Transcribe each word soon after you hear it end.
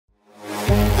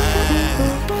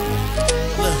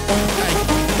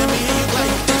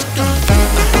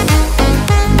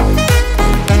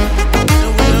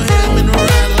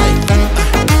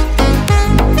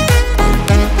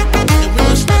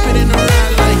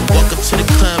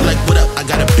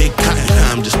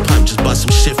some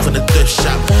shit from the thrift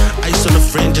shop. Ice on the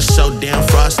fringe is so damn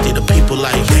frosty. The people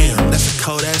like, damn, that's a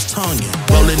cold ass Tongan.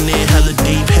 Rolling in hella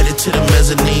deep, headed to the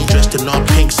mezzanine. Dressed in all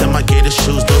pinks and my gator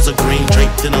shoes, those are green.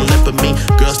 Draped in a lip of me,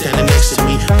 girl standing next to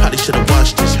me. Probably should've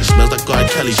washed this, it smells like R.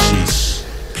 Kelly sheets.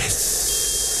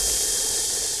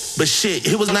 But shit,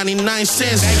 it was 99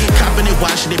 cents. Copping it,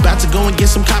 washing it, about to go and get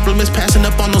some compliments. Passing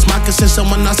up on those moccasins,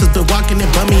 someone else has been walking it.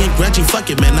 Bummy and grudgy,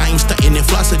 fuck it, man, I ain't stunting and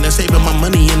flossing and saving my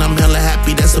money, and I'm hella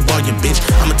happy, that's a bargain, bitch.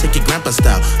 I'ma take your grandpa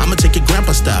style, I'ma take your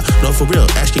grandpa style. No, for real,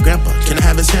 ask your grandpa, can I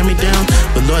have his hand-me-down?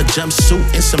 Velour jumpsuit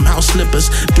and some house slippers.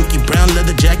 Dookie brown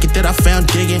leather jacket that I found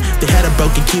digging. They had a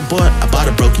broken keyboard, I bought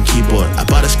a broken keyboard. I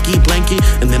bought a ski blanket,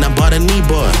 and then I bought a knee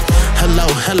board. Hello,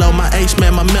 hello, my ace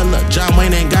man, my Miller. John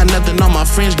Wayne ain't got nothing on my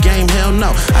French game, hell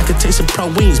no. I could take some pro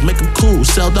wings, make them cool,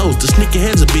 sell those. The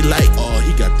sneakerheads will be like, oh,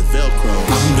 he got the Velcro.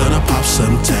 I'm gonna pop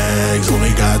some tags, only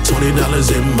got $20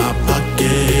 in my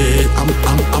pocket. I'm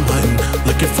hunting,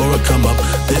 looking for a come up.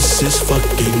 This is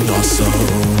fucking awesome.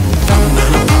 I'm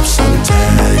gonna pop some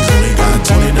tags, only got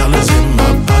 $20 in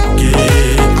my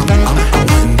pocket. I'm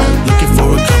hunting, looking for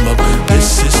a come up.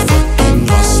 This is fucking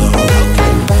awesome.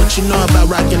 What you know about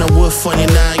rocking a wood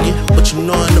 49? What you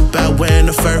knowin' about wearing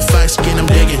a fur fox skin? I'm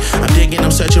digging,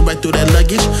 I'm searching right through that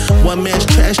luggage. One man's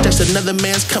trash, that's another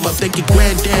man's come up. Thank you,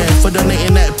 granddad, for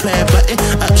donating that plaid button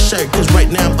up shirt. Cause right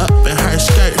now I'm up in her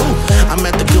skirt. I'm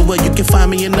at the Goodwill, you can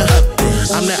find me in the up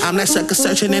this. I'm that sucker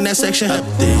searching in that section. Up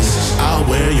this. I'll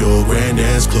wear your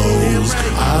granddad's clothes,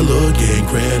 I look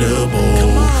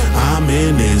incredible. I'm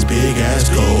in this big ass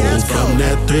coat from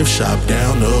that thrift shop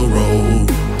down the road.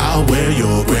 I'll wear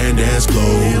your granddad's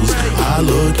clothes, I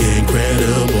look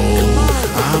incredible.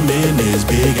 I'm in this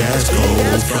big ass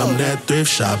coat from that thrift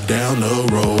shop down the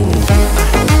road.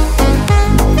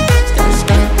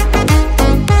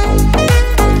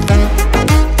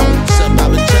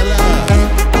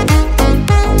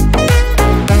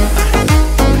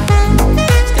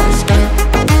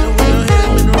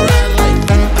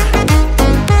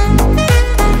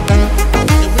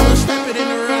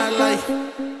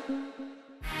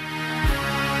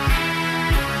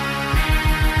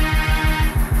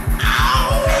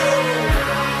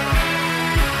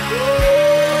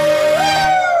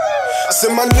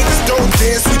 Said my niggas don't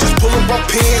dance, we just pull up our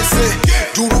pants and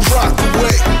do the rock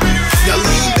away. Now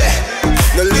lean back,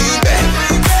 now lean back,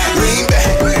 lean back,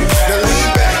 now lean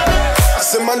back. I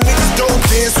said my niggas don't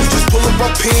dance, we just pull up our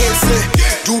pants and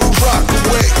do the rock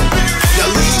away. Now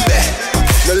lean back,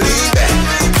 now lean back,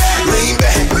 lean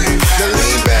back, now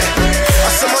lean back. I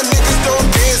said my niggas don't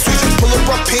dance, we just pull up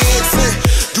our pants and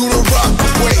do the rock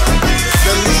away.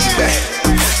 Now lean back,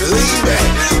 lean back,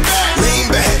 lean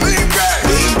back, lean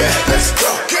back. Let's go.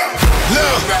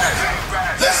 Look,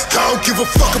 I don't give a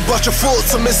fuck about your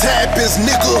faults or mishaps,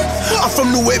 nigga. I'm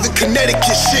from New Haven,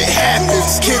 Connecticut, shit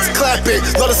happens. Kids clapping,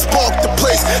 let us spark the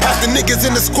place. Half the niggas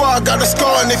in the squad got a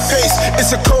scar on their face.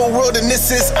 It's a cold world and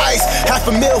this is ice.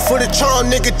 $500,000 for the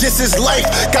charm, nigga, this is life.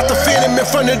 Got the Phantom in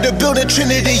front of the building,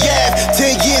 Trinity Ave.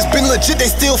 10 years been legit, they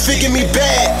still figure me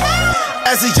bad.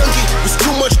 As a youngie, it's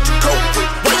too much to cope with.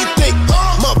 What you think?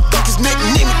 Motherfuckers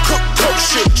nickname me cook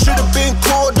shit. Should've been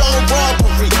called on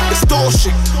robbery,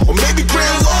 extortion, or maybe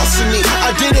grand larceny.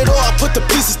 I did it all, I put the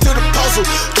pieces to the puzzle.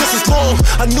 Just as long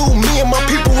I knew me and my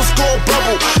people was gon'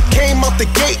 bubble. Came out the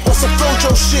gate on some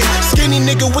Flojo shit. Skinny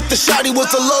nigga with the shotty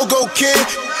was a logo kid.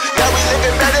 Now we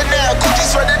living better now, Gucci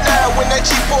sweater now. When that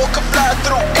G4 could fly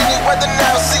through any weather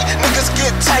now. See, niggas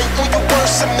get tight when you worth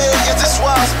some millions. That's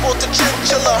why I sport the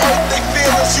chinchilla, hurt they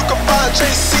feelings. You can find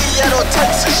JC at all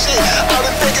types of shit. Out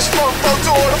in Vegas, front row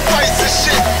to all the fights and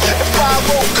shit. If I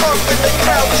won't come, then they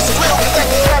probably will. Cause I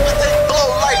can rap it, they blow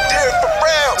like Derek for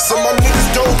round. So my niggas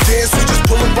don't dance, we just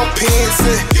pull up our pants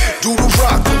and do the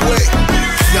rock away.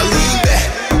 Now lean back,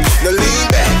 now lean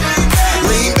back,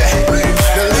 lean back,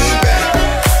 now lean back.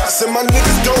 I said my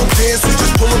niggas don't dance, we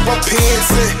just pull up our pants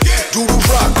and do the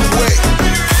rock away.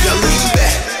 Now lean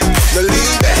back, now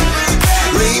lean back,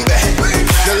 lean back,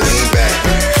 now lean back.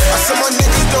 I said my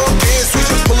niggas don't dance, we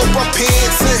just pull up our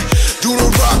pants and do the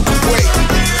rock away.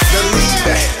 Now lean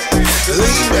back,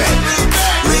 lean back,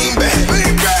 lean back,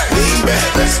 lean back, lean back.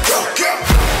 Let's go.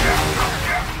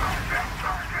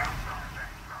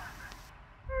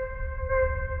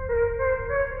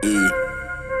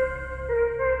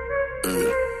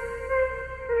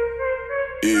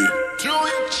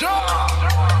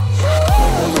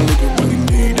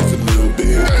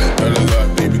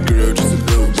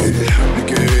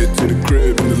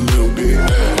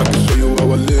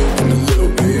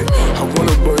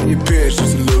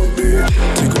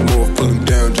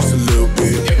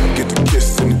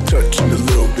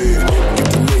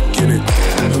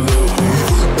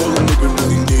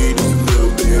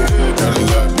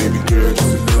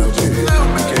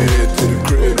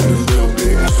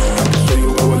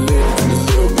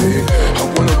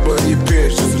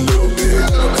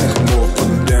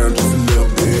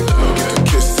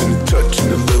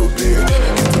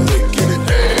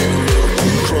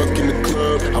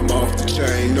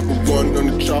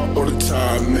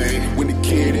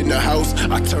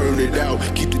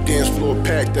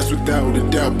 back, that's without a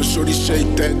doubt. But shorty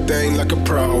shake that thing like a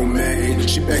pro, man.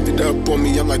 She backed it up on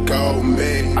me, I'm like, oh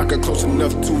man. I got close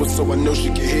enough to her so I know she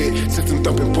can hear. System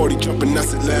thumping, party jumping, I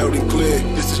said loud and clear.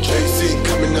 This is JC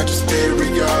coming out your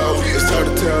stereo. It's hard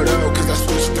to tell though, cause I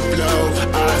switched the flow.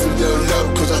 Eyes a little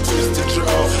low, cause I twisted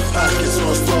draw. Pockets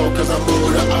on slow, cause I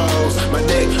move the O's. My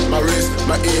neck, my wrist,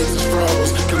 my ears is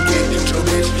froze. Come get your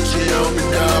bitch, she on me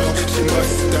now. She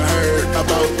must have heard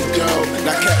about the dough.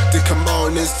 Now Captain, come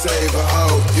on and save her,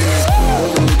 oh yeah.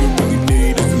 All a nigga really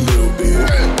need is a little bit.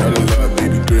 Not a lot,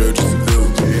 baby girl, just a little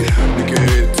bit. Nigga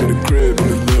head to the crib in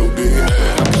a little bit.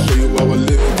 I can show you how I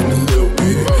live in a little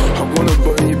bit. I wanna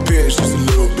button your pants just a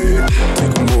little bit.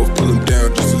 Take them off, pull them down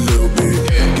just a little bit.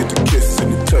 Get the kiss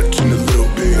and the touch in a little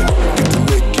bit. Get the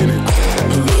lick in it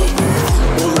a little bit.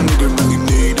 All a nigga really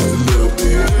need is a little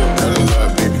bit. Not a lot,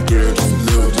 baby girl, just a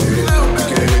little bit.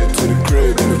 Nigga head to the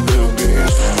crib in a little bit.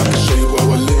 I can show you how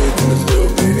I live in a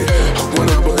little bit. I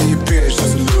wanna button your pants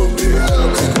just a little bit.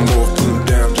 Take them off, pull them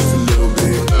down just a little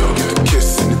bit. Get the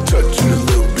kiss and the touch in a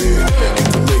little bit. Get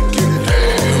the lick in it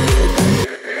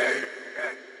a little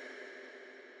bit.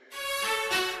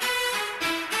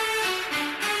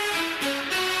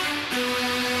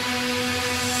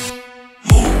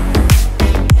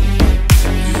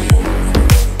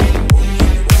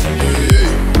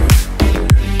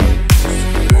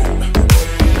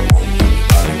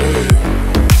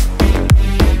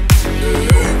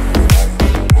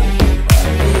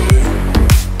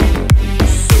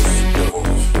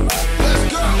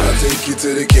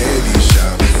 To the candy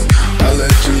shop, I'll let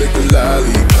you lick the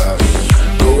lollipop.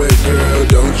 Go ahead, girl,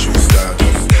 don't you stop.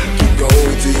 Keep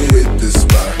going till you hit the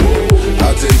spot.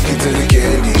 I'll take you to the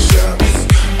candy shop.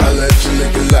 I'll let you lick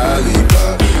the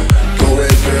lollipop. Go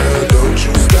ahead, girl, don't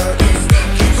you stop.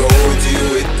 Keep going till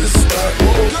you hit the spot.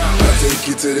 I'll take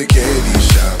you to the candy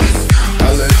shop.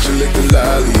 I'll let you lick the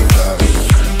lollipop.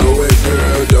 Go ahead,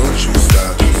 girl, don't you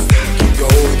stop. Keep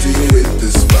going till you hit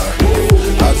the spot.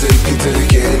 I'll take you to the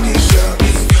candy shop.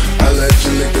 I'll let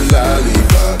you lick the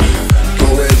lollipop. Go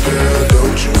ahead, girl,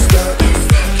 don't you stop.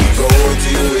 Keep going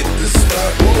till you hit the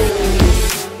spot.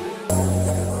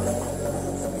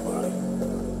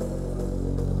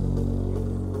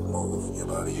 Move your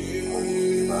body, move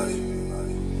your body.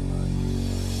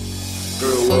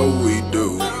 Girl, what we do,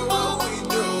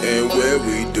 and where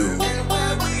we do,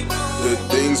 the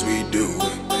things we do,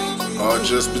 are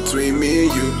just between me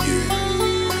and you, yeah.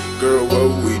 Girl, what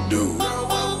we do,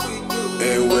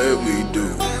 and where we do,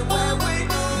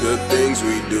 the things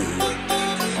we do,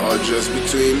 are just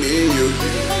between me and you.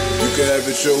 You can have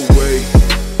it your way.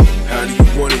 How do you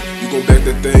want it? You gon' back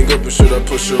that thing up or should I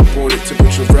push up on it?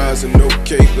 Temperature rising,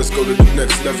 okay, let's go to the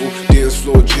next level. Dance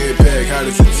floor, jam pack, hot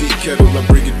as a tea kettle. I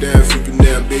break it down for you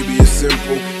now, baby, it's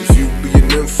simple. If you be an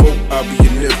info, I'll be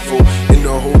an info. In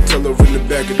the hotel or in the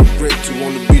back of the rental,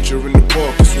 on the beach or in the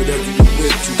park, it's whatever you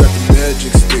went to. Got the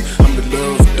magic stick, I'm the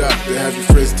love doctor. Have your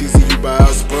friends teasing you by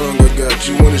how sprung I got.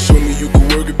 You wanna show me you can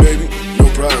work it, baby? No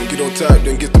problem, get on top,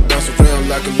 then get to bounce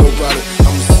around like a low rider.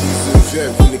 I'm a seasoned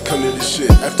vet when it come to this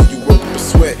shit. After you work up a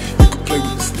sweat, you can play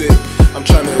with the stick. I'm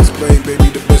trying to explain, baby,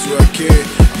 the best way I can.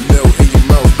 Melt in your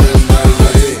mouth, girl,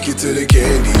 I'll take you to the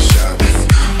candy shop.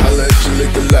 I'll let you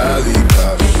lick the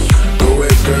lollipop. Go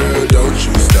ahead, girl, don't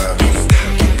you stop.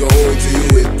 Keep going till you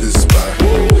hit the spot.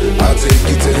 I'll take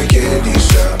you to the candy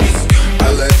shop.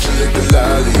 I'll let you lick the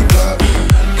lollipop.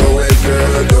 Go ahead,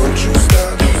 girl, don't you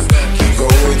stop. Keep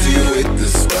going till you hit the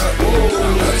spot.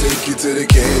 I'll take you to the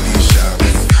candy shop.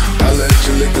 I'll let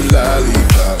you lick the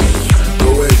lollipop. Go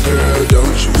ahead, girl,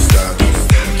 don't you stop.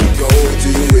 Keep going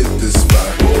till you hit the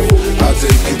spot. I'll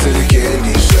take you to the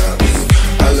candy shop.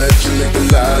 I'll let you lick the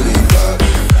lollipop.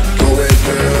 Go ahead,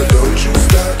 girl, don't you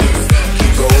stop.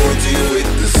 Keep going till you hit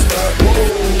the spot.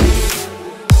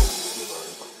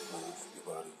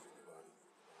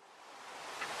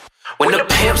 When the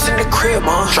pimp's in the crib,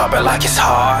 drop it like it's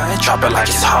hard, drop it like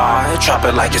it's hard, drop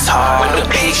it like it's hard. When the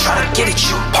pigs tryna get at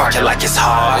you, park it like it's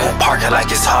hard, park it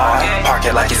like it's hard, park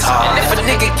it like it's hard. And if a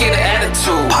nigga get an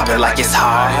attitude, pop it like it's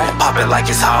hard, pop it like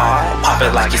it's hard, pop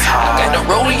it like it's hard. I got the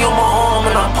rollie on my arm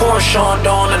and I'm pouring Sean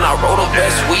Dawn and I roll the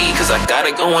best weed cause I got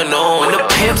it going on. When the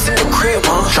pimp's in the crib,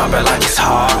 drop it like it's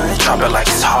hard, drop it like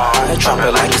it's hard, drop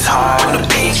it like it's hard. When the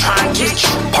pigs tryna get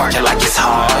you, park it like it's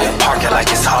hard, park it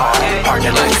like it's hard, park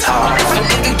it like it's hard. If a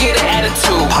nigga get an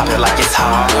attitude, pop it like it's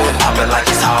hard, pop it like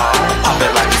it's hard, pop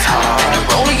it like it's hard. And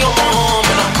rollie on my arm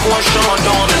and I'm pouring Sean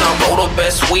Dawn and I roll the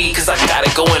best weed cause I got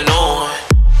it going on.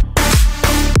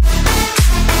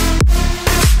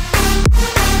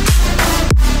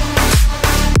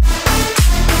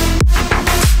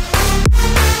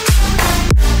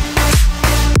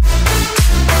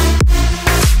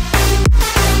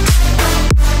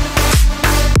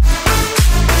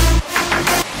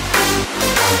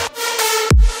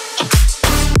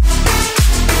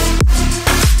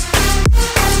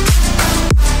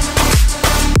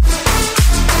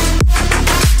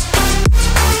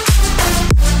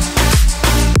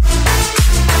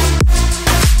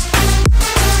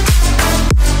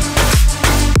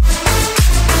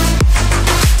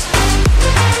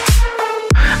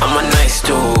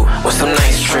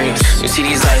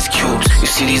 cubes. You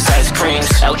see these ice creams,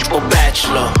 eligible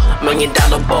bachelor, $1 million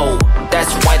bowl. That's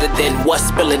whiter than what's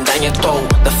spilling down your throat.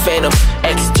 The phantom,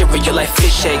 exterior like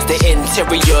fish eggs, the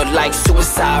interior like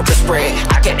suicide wrist bread.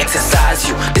 I can exercise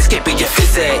you, this could be your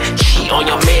phys ed. Cheat on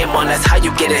your man, that's how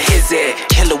you get a his ed.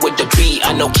 Killer with the beat,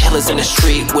 I know killers in the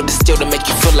street with the steel to make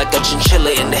you feel like a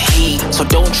chinchilla in the heat. So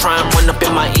don't try and run up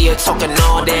in my ear talking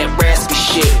all that raspy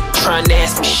shit, trying to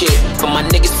ask me shit. But my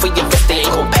niggas for your vest, they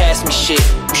ain't gon' pass me shit.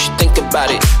 You should think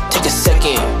about it, take a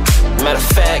second. Matter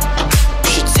of fact, you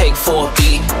should take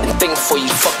 4B and think before you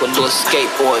fuck with little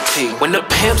skateboard T. When the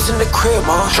pimp's in the crib,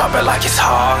 drop it like it's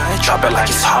hard, drop it like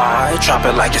it's hard, drop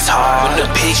it like it's hard. When the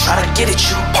pigs try to get at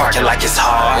you, park it like it's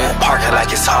hard, park it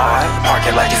like it's hard, park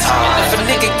it like it's hard. And if a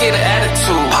nigga get an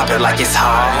attitude, pop it like it's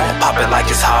hard, pop it like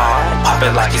it's hard, pop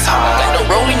it like it's hard. I got the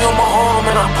rolling on my arm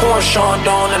and I'm pouring Sean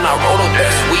Dawn and I roll the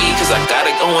best weed cause I got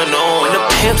it going on. When the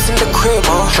pimp's in the crib,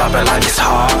 drop it like it's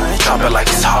hard, drop it like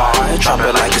it's hard, drop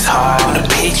it like it's hard. When the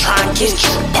pigs try and get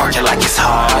you, park it like it's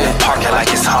hard, park it like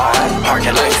it's hard, park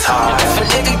it like it's hard. If a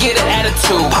nigga get an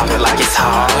attitude, pop it like it's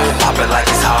hard, pop it like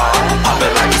it's hard, pop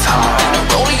it like it's hard. The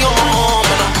rolling on my arm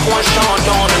and I'm pouring Sean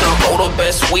Dawn and I roll the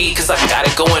best weed cause I got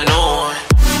it going on.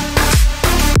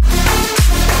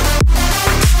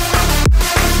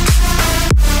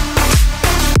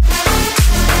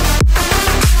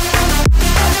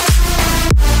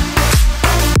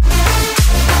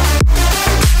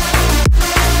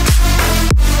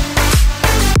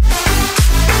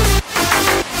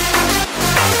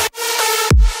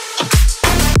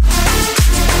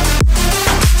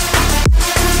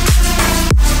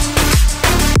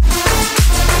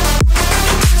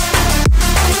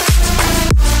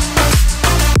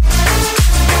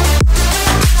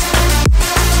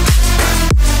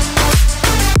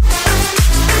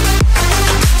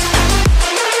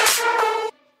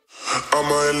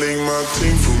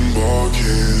 From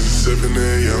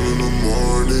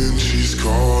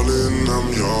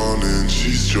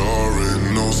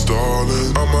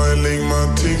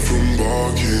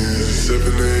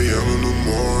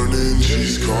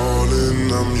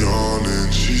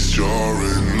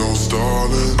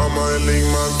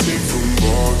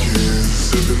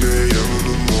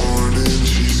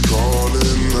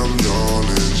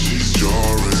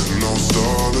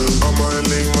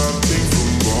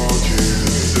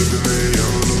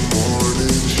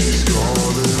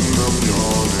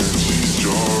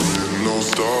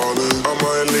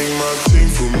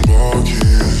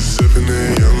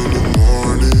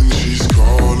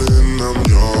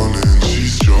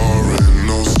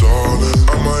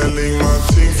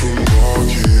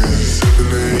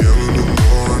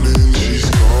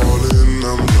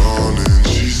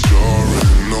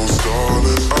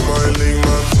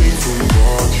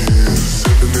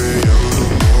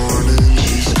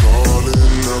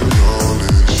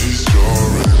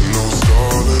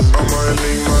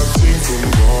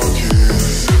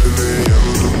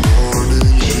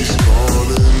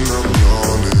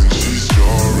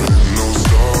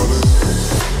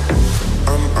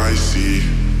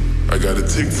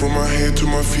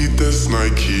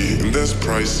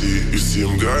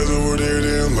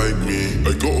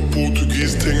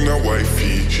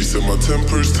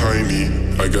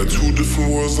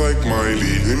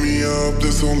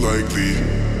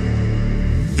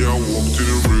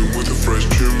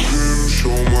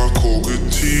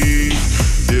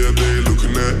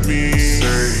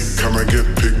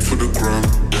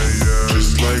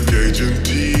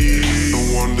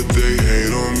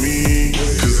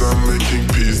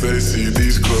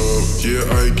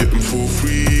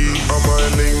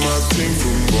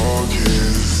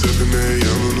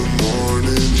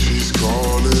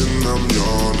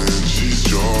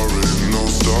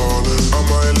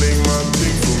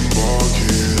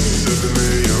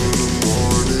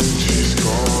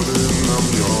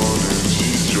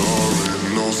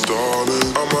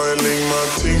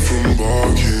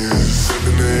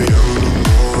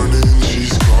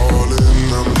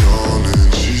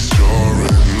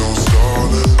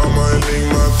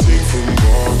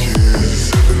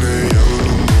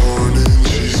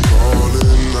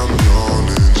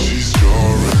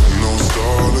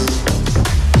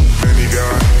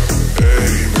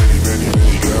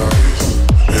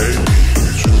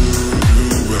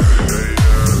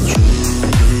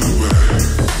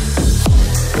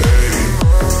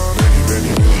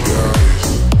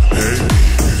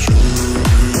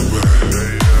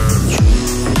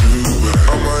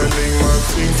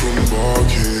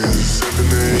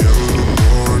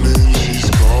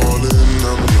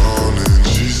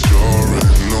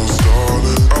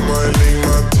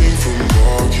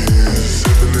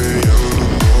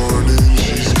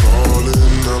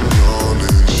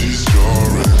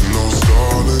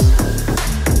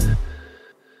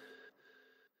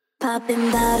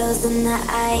Popping bottles in the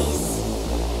ice,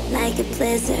 like a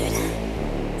blizzard.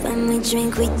 When we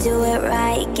drink, we do it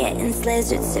right. Getting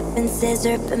slizzard, sipping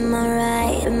scissor. Am I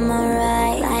right? Am I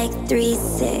right? Like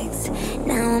 3-6.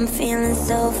 Now I'm feeling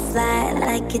so flat,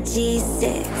 like a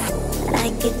G6.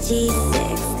 Like a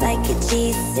G6, like a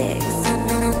G6.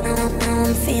 Now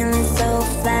I'm feeling so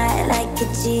flat, like a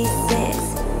G6.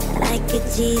 Like a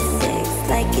G6,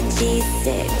 like a G6.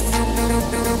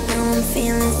 Now I'm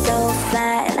feeling so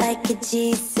flat, like a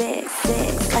G6,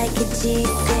 like a G6,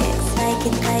 like a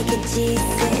G6,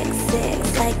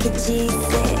 like a G6,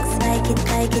 like a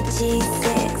G6,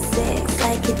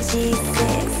 like a G6,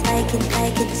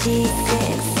 like a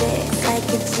G6, like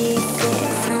a G6.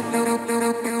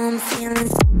 Now I'm feeling.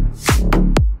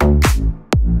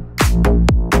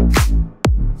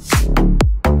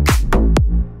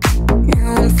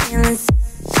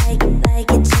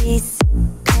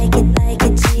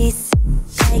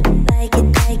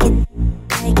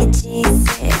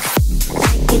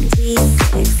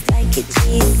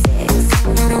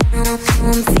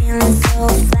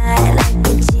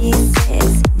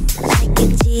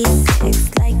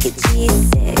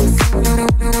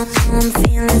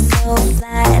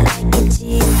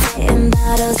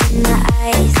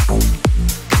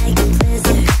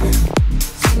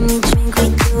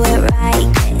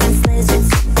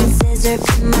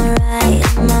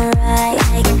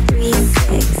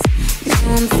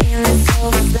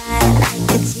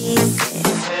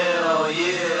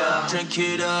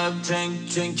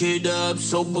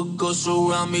 Sober girls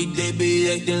around me, they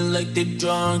be acting like they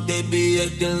drunk. They be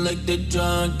acting like they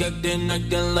drunk, acting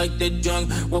like they drunk.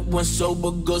 When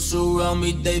sober girls around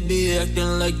me, they be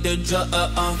acting like they drunk.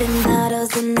 Popping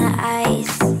bottles in the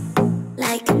ice,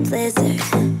 like a blizzard.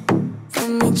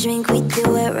 When we drink, we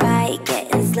do it right.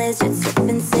 Getting slizzard,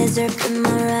 sipping scissor. Am I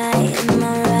right? Am I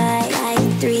right?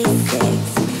 Like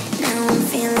 3-6. Now I'm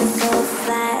feeling so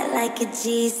flat, like a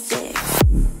G6.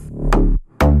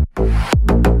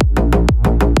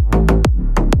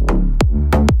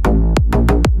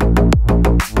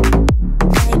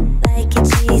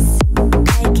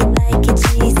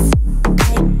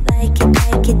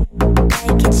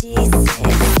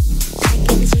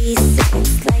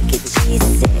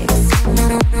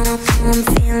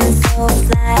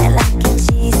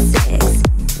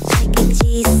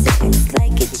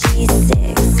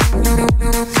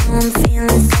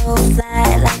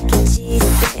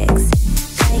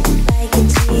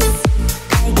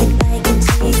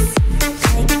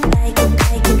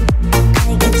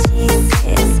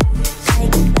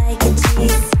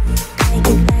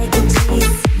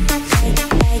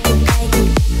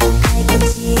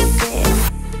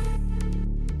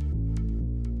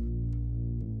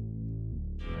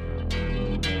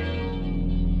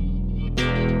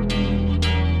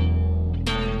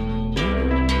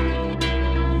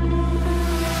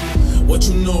 What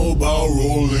you know about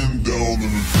rolling down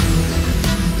in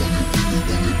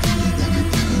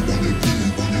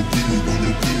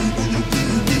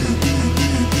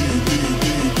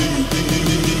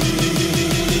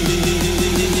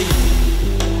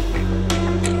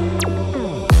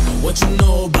What you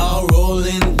know about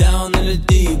rolling down in the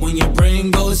deep? When your brain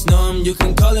goes numb, you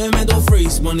can call it mental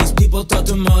freeze. When these people talk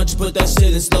too much, put that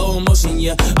shit in slow motion,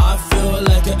 yeah. I feel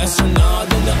like an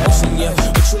astronaut in the ocean, yeah.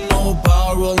 What you know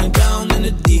about rolling down in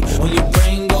the deep? When your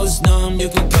brain goes numb, you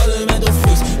can call it mental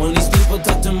freeze. When these people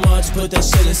talk too much, put that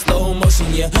shit in slow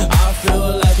motion, yeah. I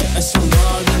feel like an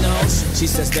astronaut in the ocean. She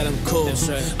says that I'm cool,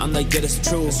 I'm like, yeah, that's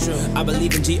true. I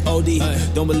believe in G-O-D,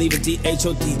 don't believe in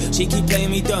D-H-O-D. She keep playing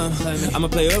me dumb, I'm a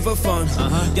player for fun.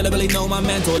 Gotta really know my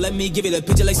mental, let me give you the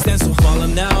picture like stencil.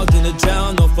 Falling out in the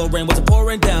drown, no flow rain was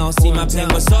pouring down. See my pain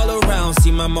was all around,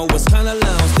 see my mo was kinda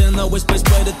lounge. Didn't know which place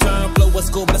play to turn, flow was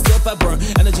cool but I still felt burn.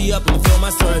 Energy up, I'ma feel my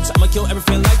surge, I'ma kill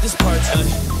everything like this part.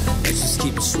 Let's just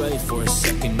keep it straight for a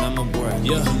second, I'ma work.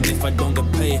 Yeah, if I don't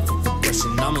get paid for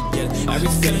progression, I'ma get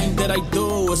everything that I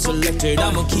do is selected.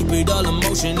 I'ma keep it all in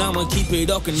motion, I'ma keep it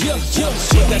all connected.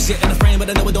 Put that shit in the frame, but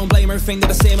I know I don't blame everything that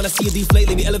I say. When I see it deflate,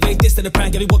 let me elevate this to the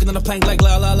prank. I be walking on a plank like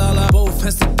la la la la. Both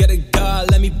hands together,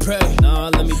 God, let me pray. Nah,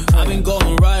 let me pray. I've been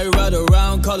going right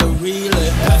around, call it relay.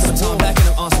 Pass the time back and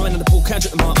I'm on, swing in the pool, can't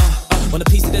trip in my want a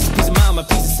piece of this, a piece of mine, my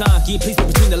piece of sign. Can you please put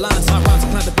between the lines? My rhymes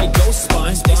are to break those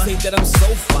spines. They say that I'm so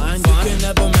fine, you can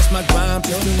never match my grind.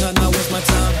 Please do not waste my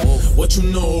time. What you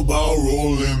know about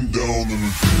rolling down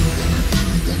in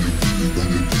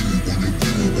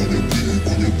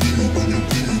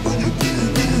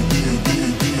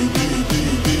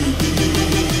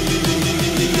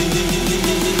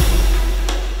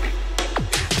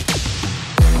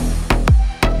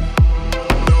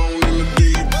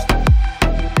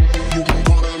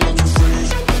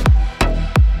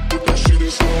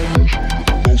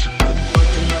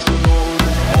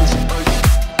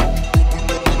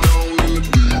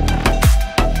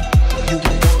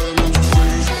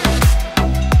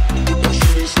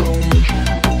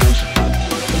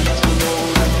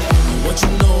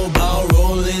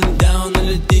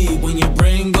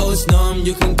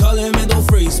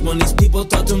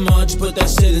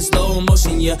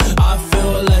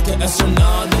an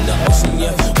astronaut in the ocean,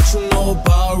 yeah. What you know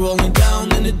about rolling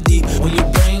down in the deep? When your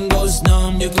brain goes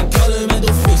numb, you can call it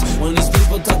mental freeze. When these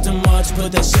people talk too much,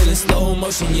 put that shit in slow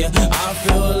motion, yeah. I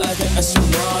feel like an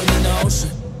astronaut in the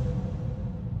ocean.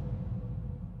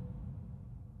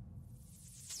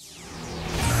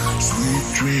 Sweet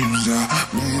dreams are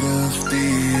made of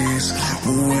these.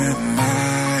 Who am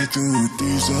I to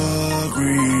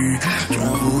disagree?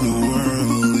 Travel the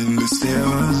world in the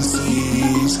 7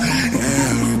 seas.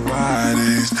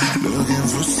 Everybody's looking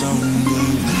for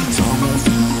someone. Some of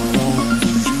them want to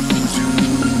use you.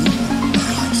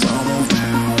 Some of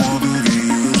them want to get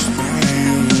used by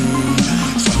you.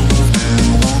 Some of them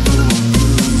want to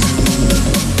abuse you.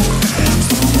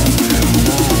 Some of them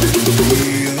want to be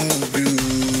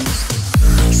abused.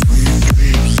 Sweet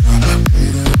dreams are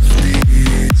made of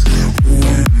these. Who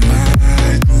am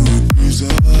I to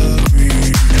disagree?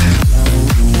 Travel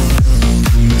the world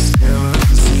in the 7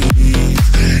 seas.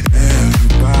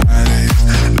 Everybody's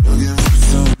looking for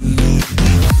something.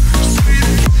 Sweet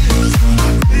dreams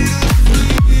are made of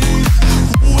these.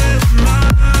 Who am I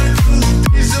to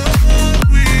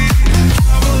disagree?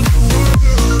 Travel the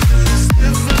world in the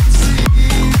 7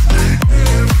 seas.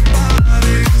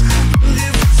 Everybody's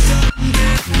looking for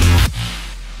something.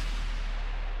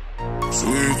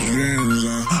 Sweet dreams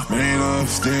are made of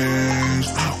things.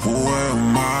 Who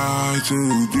am I to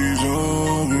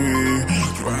disagree?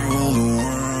 Travel the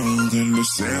world in the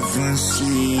 7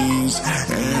 seas.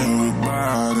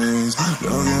 Everybody's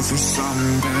looking for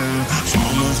something.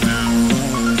 Some of them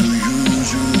want to use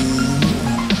you.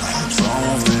 Some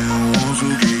of them want to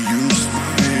get used by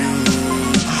you.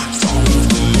 Some of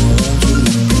them want to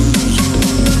abuse you.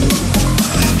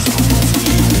 Some of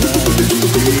them want to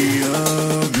be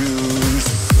abused.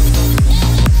 Sweet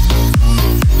dreams are made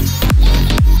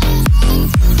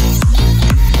of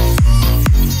these.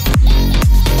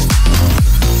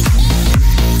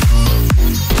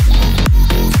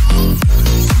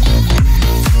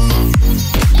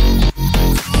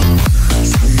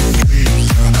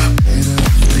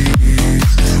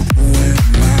 Who am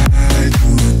I to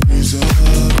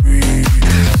disagree?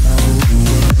 Travel the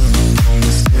world in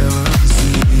the 7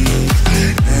 seas.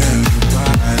 Everybody's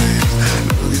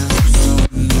looking for something.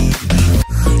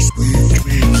 Sweet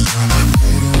dreams are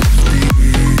made of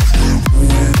these. Who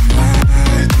am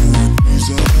I to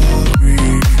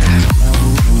disagree? Travel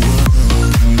the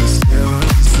world in the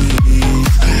 7 seas.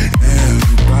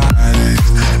 Everybody's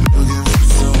looking for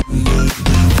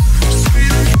something.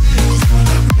 Sweet dreams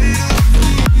are made of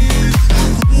these.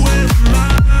 Who am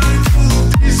I to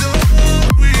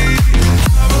disagree?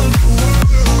 Travel the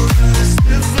world in the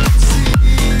 7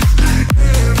 seas.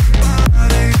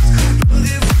 Everybody's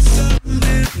looking for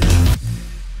something.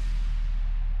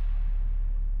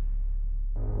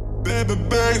 Baby,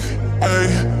 babe, ayy,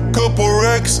 couple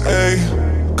racks, ayy,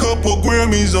 couple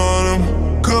Grammys on them,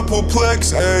 couple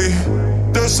plex, ayy,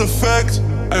 that's a fact,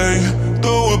 ayy,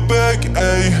 throw it back,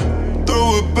 ayy,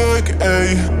 throw it back,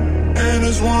 ayy, and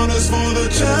this one is for the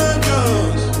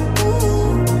champions.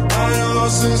 I ain't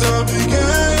lost since I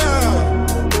began, yeah.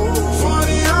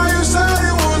 Funny how you said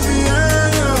it was the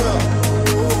end, yeah.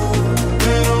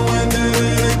 Then I went and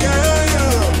did it again,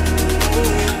 yeah.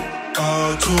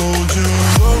 I told you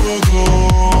long ago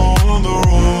on the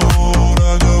road, I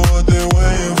got what they're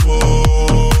waiting for.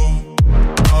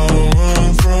 I don't run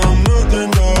from nothing,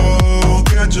 dog.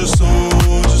 Catch your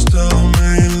soul, just tell them I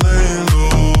ain't laying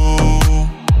low.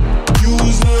 You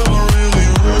was never really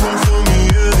rooting for me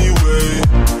anyway.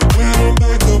 When I'm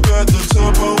back up at the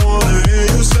top, I wanna hear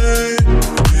you say,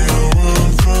 you don't run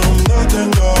from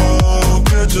nothing, dog.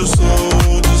 Catch your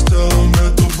soul, just tell them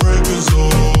that the break is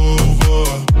over.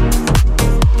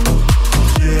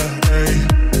 Yeah, hey,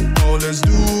 oh, let's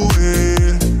do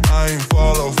it. I ain't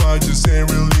fall off, I just ain't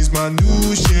release my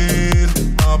new shit.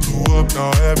 I blew up,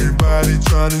 now everybody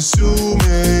tryna sue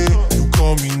me. You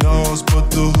call me Nas, but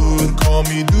the hood call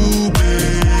me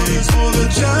Dubis. For the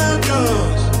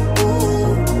champions,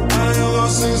 I ain't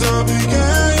lost since I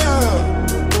began, yeah.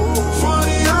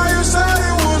 Funny how you said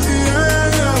it was the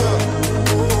end, yeah.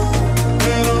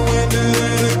 Then I went and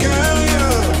did it again,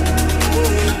 yeah.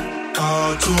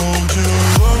 I told you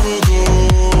long ago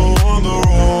on the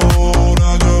road, I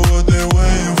got what they're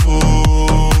waiting for.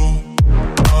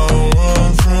 I don't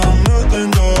run from nothing,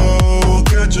 dog.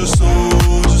 Catch your soul,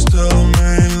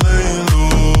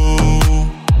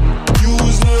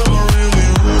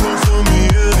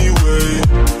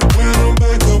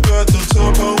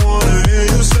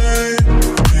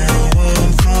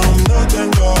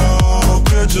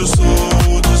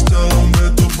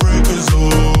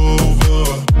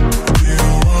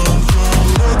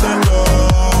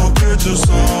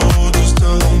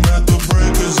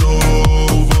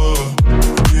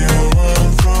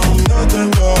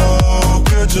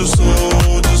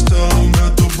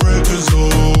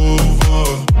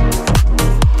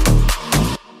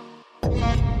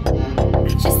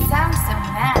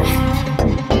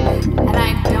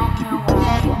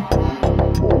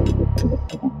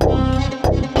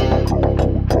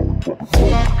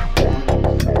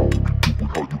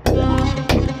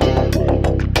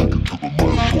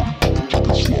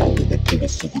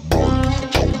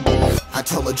 I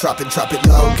told her drop it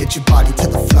low, get your body to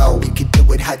the flow. We can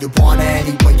do it how you wanna,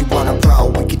 any way you wanna roll.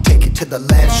 We can take it to the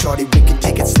left, shorty, we can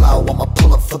take it slow. I'ma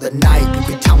pull up for the night, you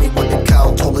can tell me where to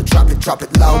go. Told her drop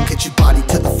it low, get your body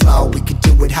to the flow. We can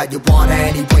do it how you wanna,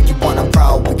 any way you wanna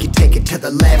roll. We can take it to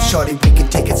the left, shorty, we can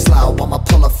take it slow. I'ma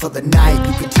pull up for the night,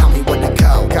 you can tell me where to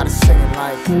go. Gotta sing it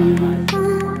like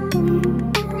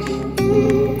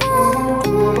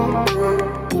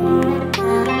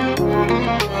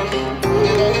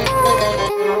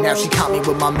now she caught me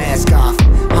with my mask off.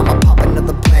 I'ma pop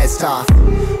another blast off.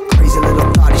 Crazy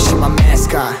little body, she my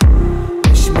mascot.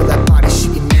 When she move that body, she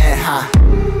be mad high.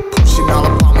 Pushing all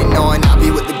up on me, knowing I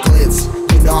be with the glitz.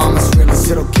 You know I'm as real as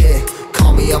it'll get.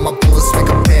 Call me on my bullets, make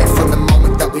a bet from the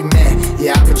moment that we met.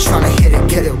 Yeah, I've been trying to hit it,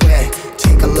 get it wet.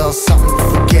 Take a little something to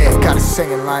forget. Gotta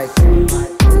sing it like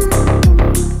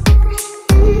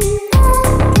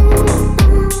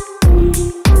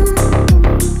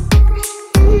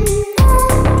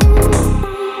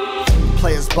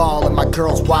ball and my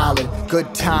girl's wildin',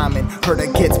 good timing. Heard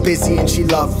her gets busy and she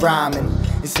love rhyming.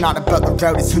 It's not about the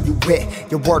route, it's who you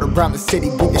with. Your word around the city,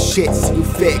 be the shit, see you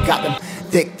fit. Got them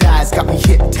thick thighs, got me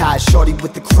hypnotized. Shorty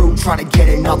with the crew, trying to get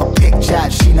in all the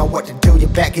pictures. She know what to do, you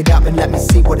back it up and let me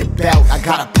see what it bout. I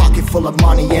got a pocket full of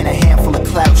money and a handful of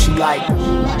clout. She like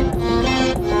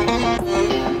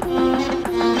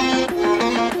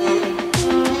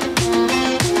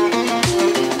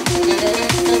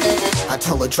I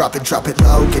told her drop it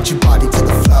low, get your body to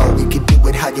the flow. We can do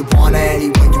it how you wanna, any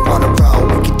way you wanna roll.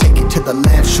 We can take it to the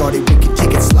left, shorty, we can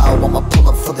take it slow. I'ma pull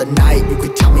up for the night, you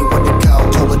can tell me where to go.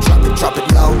 Told her drop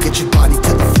it low, get your body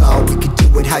to the flow. We can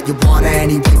do it how you wanna,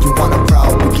 any way you wanna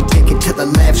roll. We can take it to the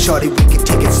left, shorty, we can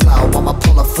take it slow. I'ma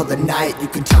pull up for the night, you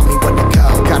can tell me where to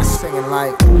go. Gotta sing it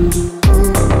like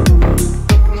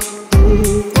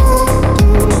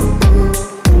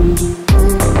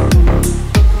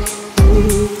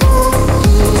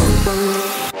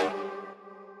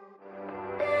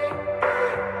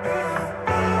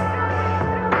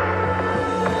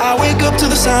I wake up to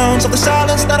the sounds of the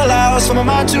silence that allows for my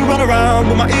mind to run around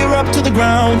with my ear up to the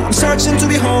ground. I'm searching to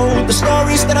behold the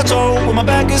stories that I told when my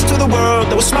back is to the world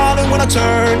that was smiling when I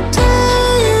turned.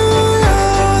 Tell you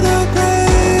you're the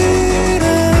greatest,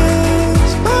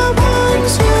 but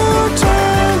once you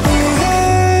turn the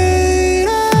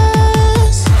haters.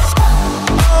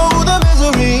 Oh, the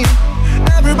misery,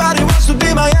 everybody wants to be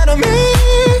my enemy.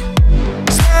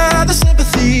 Spare the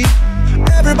sympathy,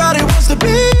 everybody wants to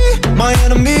be my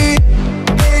enemy.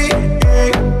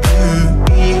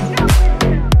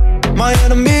 My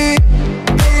enemy.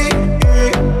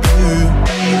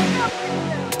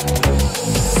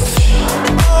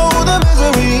 Oh, the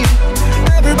misery,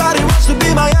 everybody wants to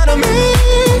be my enemy.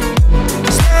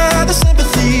 Spare the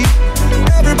sympathy,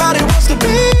 everybody wants to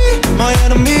be my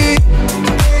enemy.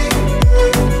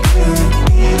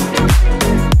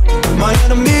 My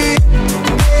enemy.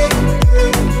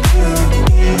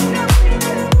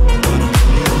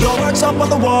 Your words up on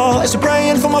the wall as you're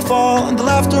praying for my fall, and the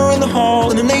laughter in the hall,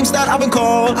 and the names that I've been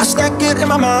called. I stack it in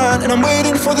my mind, and I'm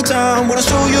waiting for the time when I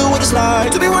show you what it's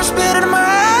like to be worse better than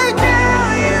mine.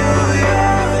 Tell you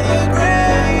you're the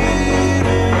greatest,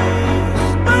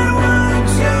 but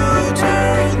once you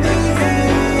turn the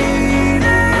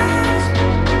haters.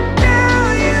 Tell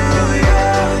you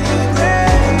you're the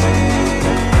greatest,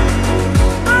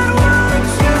 but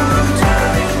once you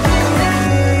turn the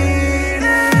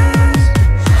haters.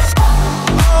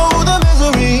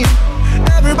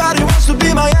 Everybody wants to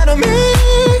be my enemy.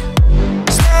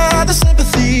 Spare the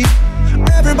sympathy,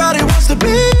 everybody wants to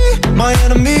be my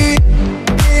enemy.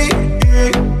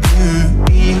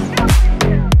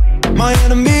 My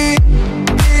enemy.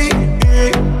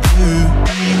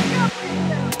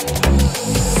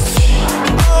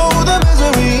 Oh, the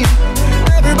misery,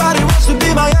 everybody wants to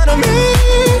be my enemy.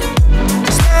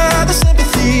 Spare the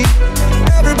sympathy,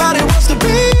 everybody wants to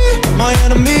be my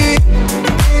enemy.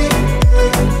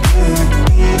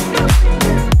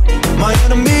 My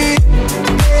enemy.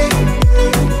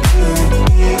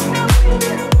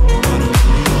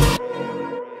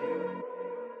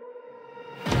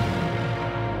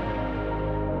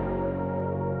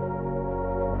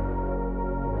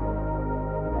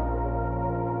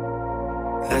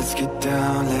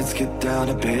 Let's get down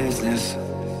to business.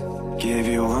 Give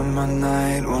you one more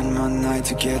night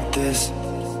to get this.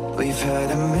 We've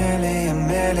had a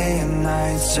million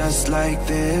nights just like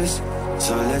this.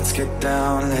 So let's get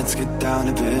down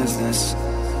to business.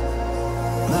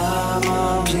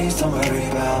 Mama, please don't worry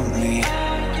about me,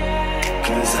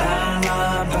 'cause I'm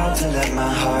about to let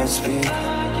my heart speak.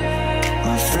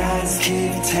 My friends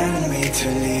keep telling me to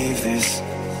leave this,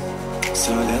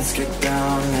 So let's get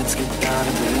down to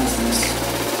business.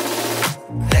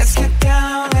 Let's get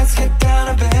down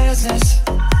to business.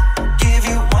 Give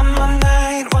you one more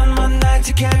night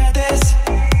to get this.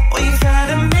 We've had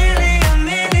a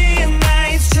million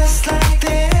nights just like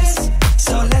this.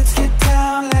 So let's get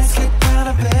down to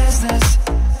business.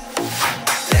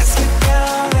 Let's get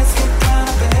down to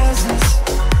business.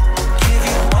 Give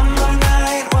you one more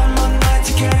night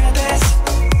to get this.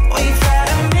 We've had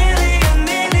a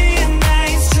million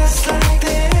nights just like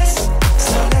this.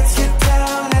 So let's get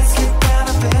down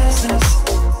to business.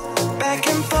 Back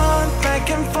and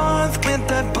forth with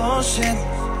that bullshit.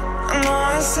 I know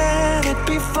I said it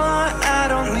before, I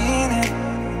don't mean it.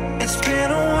 It's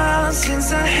been a while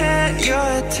since I had your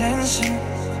attention,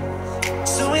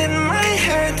 so it might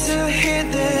hurt to hear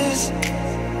this.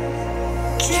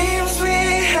 Dreams we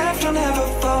have don't ever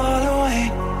fall away.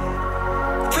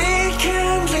 We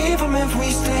can't leave them if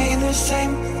we stay the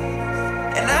same.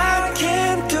 And I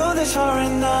can't do this for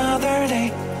another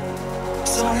day.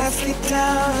 So let's get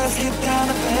down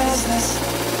to business.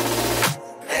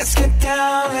 Let's get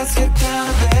down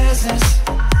to business.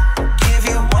 Give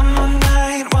you one more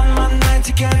night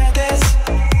to get this.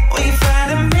 We've had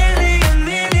a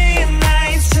million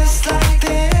nights just like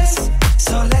this.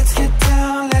 So let's get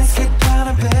down to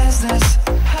business.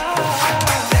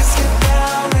 Let's get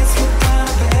down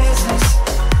to business.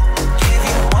 Give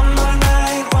you one more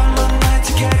night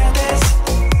to get this.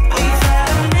 We've had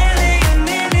a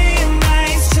million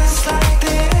nights just like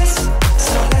this.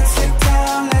 So let's get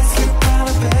down to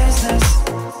business.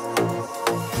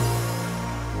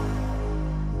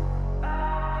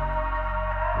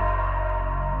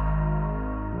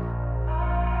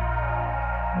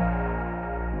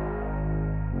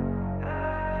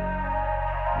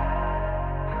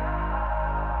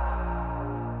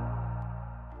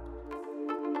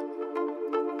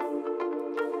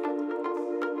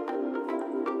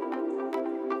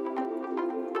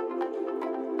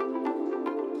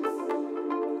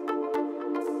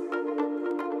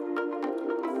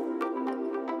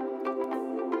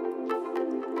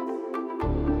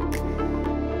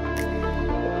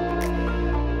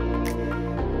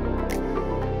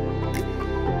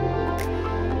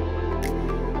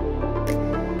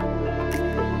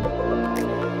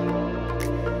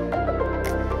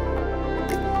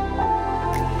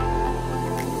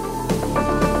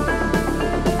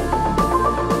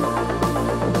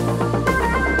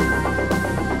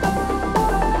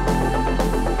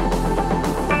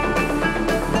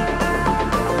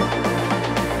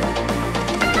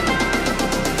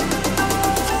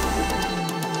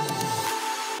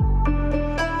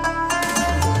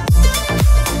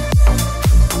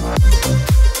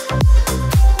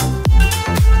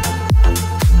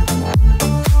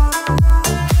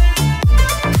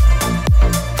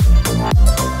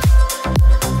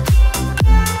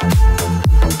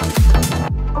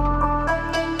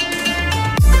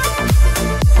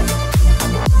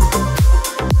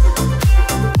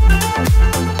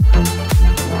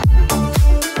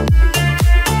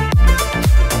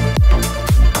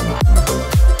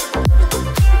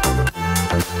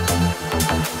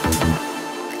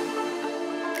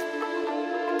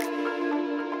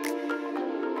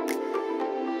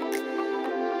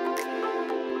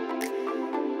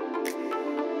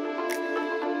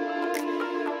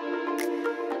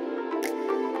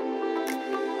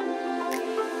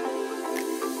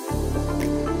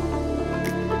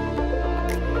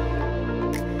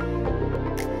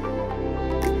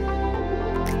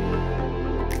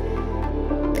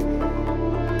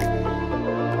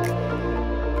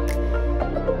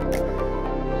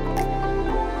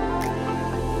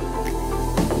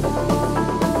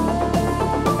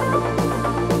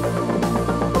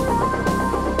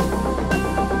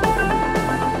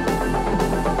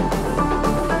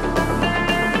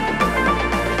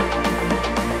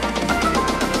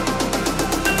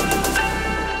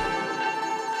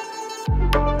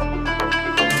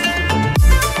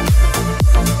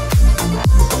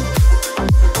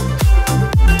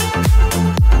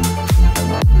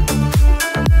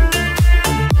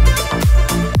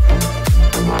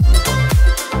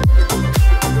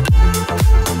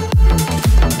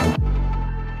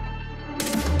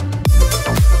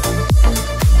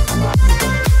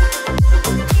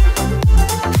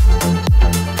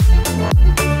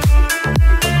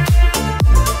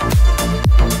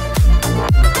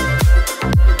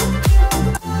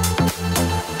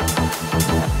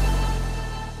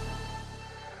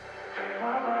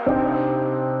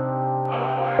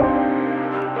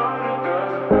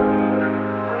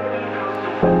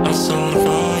 I saw the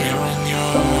fire in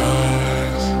your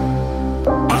eyes.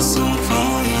 I saw the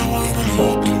fire when I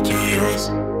looked into yours.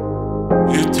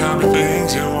 tell me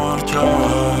things you wanna try.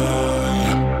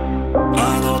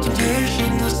 I know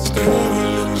temptation is the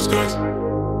devil in disguise.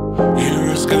 You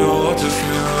risk it all to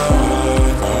feel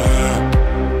alive, oh yeah.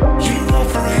 You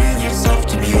offering yourself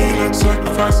to me like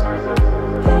sacrifice.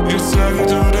 You say you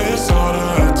do this all the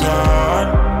time.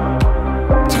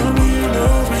 Tell me you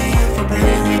love me if I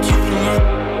bring you to the light.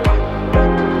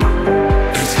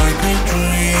 It's like a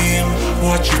dream,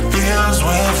 what you feels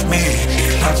with me.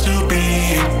 It has to be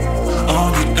on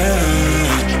the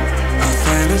edge. A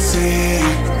fantasy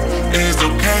is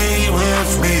okay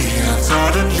with me. And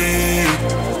suddenly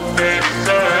it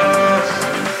says,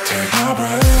 take my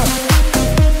breath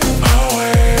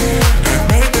away and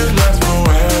make it last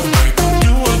forever.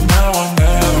 Do it now or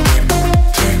never.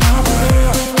 Take my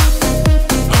breath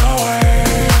away.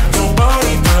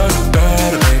 Nobody does it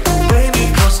better, babe. Bring me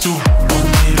close to want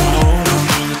me to hold on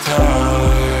to the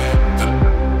tight.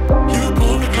 You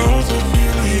pull me closer,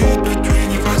 feel the heat between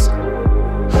your thighs.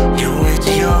 You're way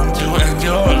too young to end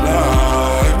your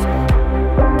life.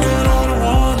 You don't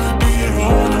wanna be the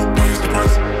one who pays the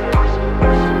price.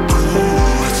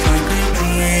 Ooh, it's like a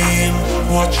dream,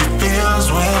 what you feels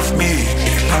with me.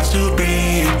 It has to be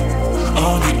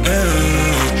on the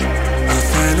edge. A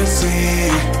fantasy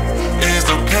is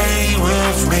okay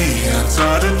with me. And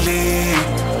suddenly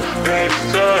it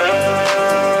says,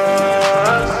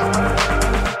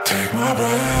 take my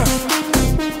breath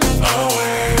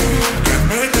away and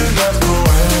make it last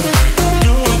forever.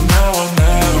 Do it now or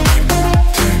never.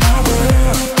 Take my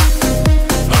breath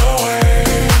away.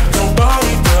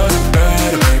 Nobody does it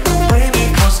better, babe. Bring me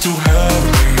close to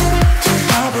heaven. Take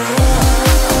my breath.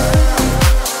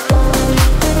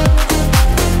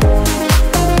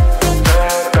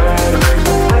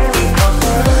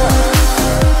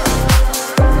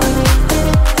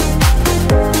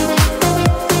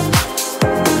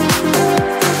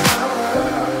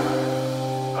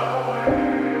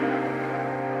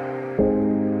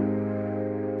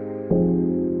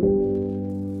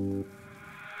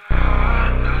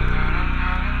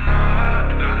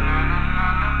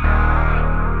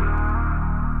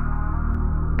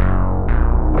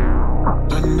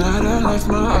 The night I left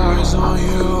my eyes on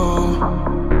you,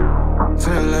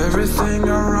 feel everything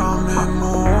around me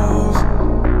move.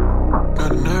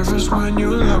 Got nervous when you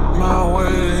looked my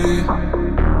way,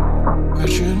 but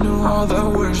you knew all the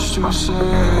words to say.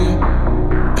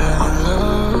 And your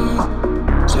love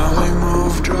slowly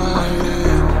moved right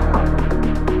in.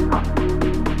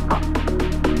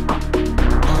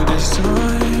 All this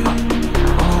time,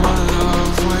 oh my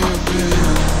love, where you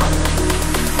been?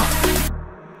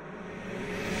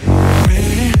 Me,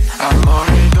 I'm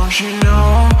already, don't you know?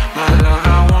 My love, I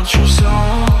want you so.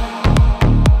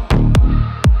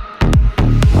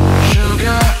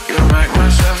 Sugar, you make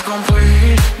myself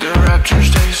complete. The rapture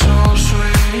stays so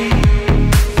sweet.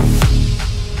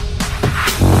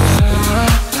 La la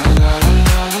la la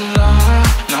la la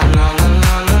la la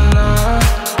la la la.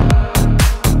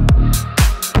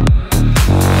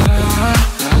 La la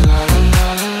la la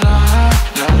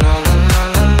la la la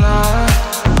la la.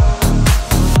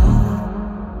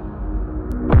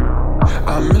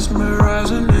 I'm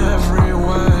mesmerizing every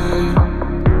way.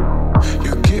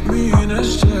 You keep me in a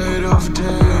state of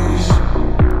daze.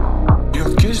 Your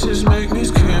kisses make me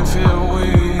skin feel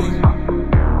weak.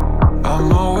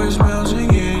 I'm always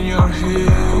melting in your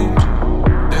heat.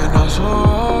 And I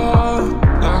soar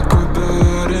like a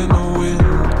bird in the wind.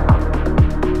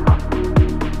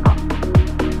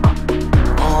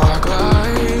 Oh, I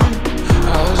glide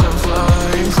as I'm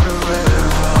flying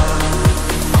forever.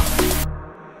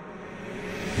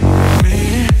 Me,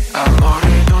 I'm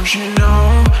already, don't you know?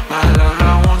 My love, I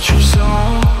want you so.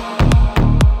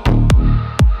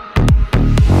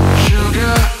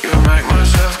 Sugar, you make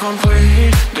myself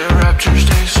complete. The rapture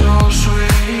stays so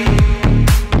sweet.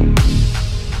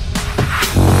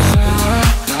 La la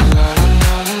la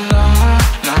la la la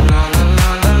la la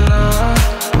la la la.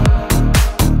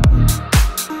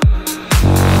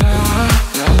 La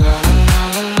la la la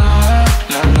la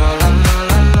la la la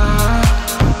la la.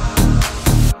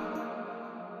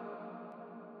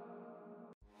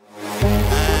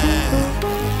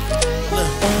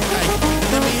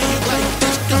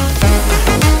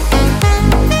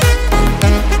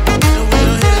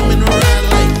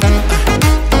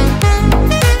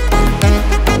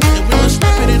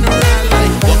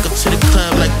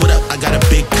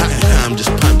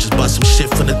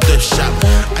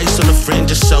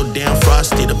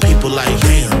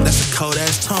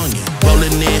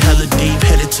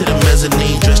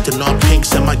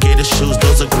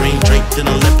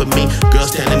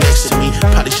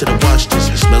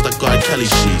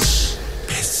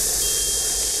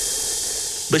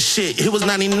 But shit, it was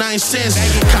 99 cents.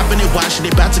 Copping it, washing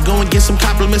it, about to go and get some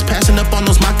compliments. Passing up on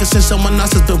those moccasins, someone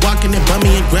else has been walking it.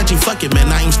 Bummy and grudgy, fuck it, man.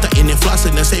 I ain't stunting and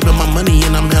flossing and saving my money,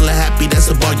 and I'm hella happy.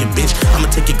 That's a bargain, bitch. I'ma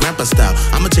take it grandpa style.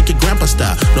 I'ma take it grandpa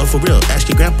style. No, for real,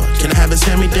 ask your grandpa. Can I have his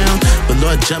hand me down?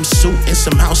 Velour jumpsuit and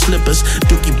some house slippers.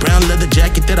 Dookie brown leather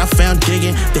jacket that I found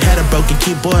digging. They had a broken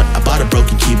keyboard. I bought a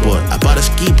broken keyboard. I bought a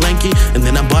ski blanket and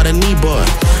then I bought a kneeboard.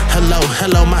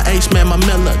 Hello, my ace man, my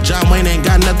Miller. John Wayne ain't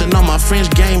got nothing on my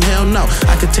French game, hell no.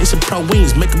 I could take some pro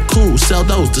wings, make them cool, sell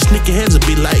those. The sneakerheads will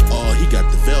be like, oh, he got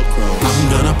the Velcro. I'm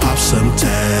gonna pop some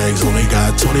tags, only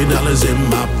got $20 in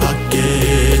my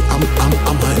pocket. I'm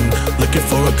hunting, looking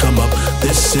for a come up.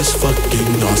 This is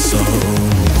fucking awesome.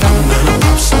 I'm gonna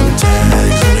pop some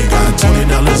tags, only got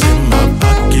 $20 in my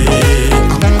pocket.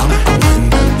 I'm hunting,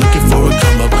 looking for a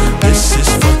come up. This is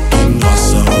fucking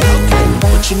awesome.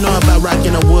 What you know about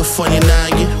rocking a wood 49?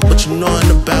 What you knowin'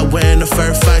 about wearing a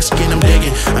fur fight skin? I'm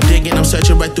digging, I'm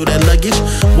searching right through that luggage.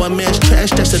 One man's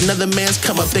trash, that's another man's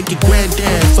come up. Thank you,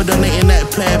 granddad, for donating that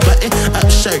plaid button up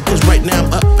shirt. Cause right now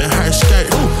I'm up in her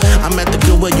skirt. I'm at the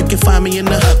Goodwill, you can find me in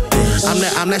the up.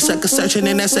 I'm that sucker searching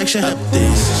in that section. Up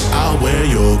this, I'll wear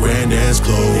your granddad's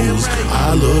clothes.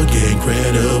 I look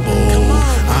incredible.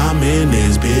 I'm in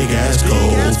this big ass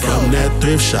coat from that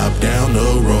thrift shop down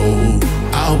the road.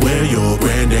 I'll wear your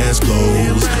granddad's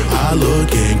clothes. I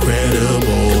look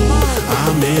incredible.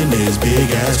 I'm in this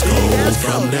big ass coat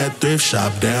from that thrift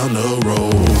shop down the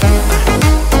road.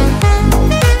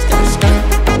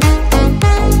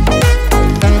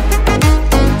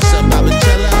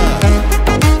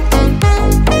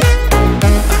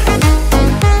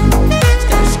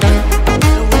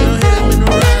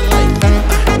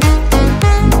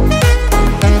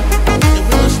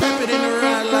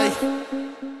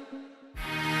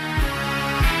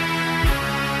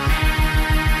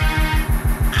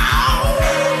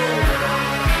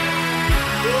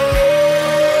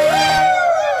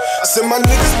 Said my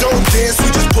niggas don't dance, we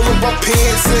just pull up our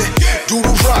pants and do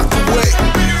the rock away.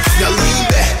 Now lean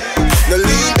back, now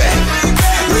lean back,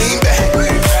 lean back,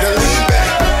 now lean back.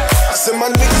 I said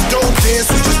my niggas don't dance,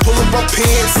 we just pull up our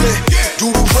pants and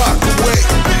do the rock away.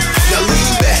 Now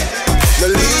lean back,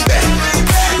 now lean back,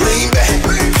 lean back,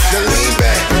 now lean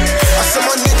back. I said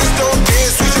my niggas don't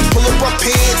dance, we just pull up our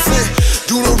pants and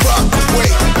do the rock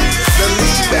away. Now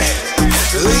lean back,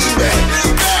 lean back,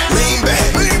 lean back,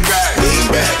 lean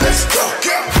back. Let's go.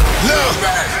 Look,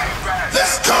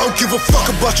 I don't give a fuck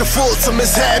about your faults or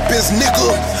mishaps,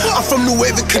 nigga. I'm from New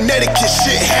Haven, Connecticut,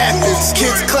 shit happens.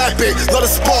 Kids clapping, let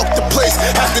us spark the place.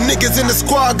 Half the niggas in the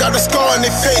squad got a scar on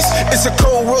their face. It's a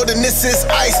cold world and this is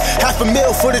ice.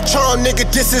 $500,000 for the charm, nigga,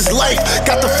 this is life.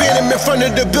 Got the Phantom in front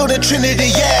of the building,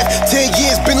 Trinity Ave. 10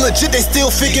 years been legit, they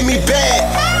still figure me bad.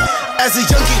 As a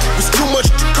youngie, was too much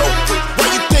to cope with. Why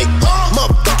you think?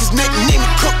 Motherfuckers nickname me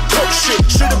cook shit.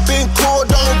 Should've been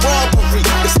called on robbery,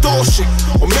 extortion,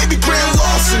 or maybe grand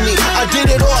larceny. I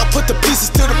did it all, I put the pieces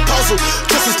to the puzzle.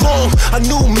 Just as long I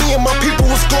knew me and my people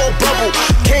was gon' bubble.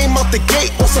 Came out the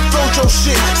gate on some Flojo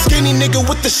shit. Skinny nigga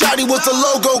with the shotty was a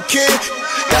logo kid.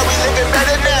 Now we living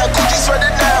better now, Gucci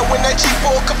sweater now. When that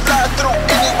G4 can fly through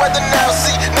any weather now.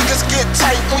 See, niggas get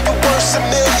tight when you worth some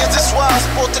millions. That's why I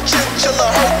sport the chinchilla,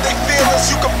 hurt they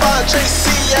feelings. You can find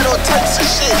JC at all types of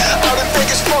shit. Out in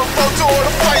Vegas, front row to all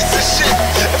the fights and shit.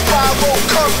 If I won't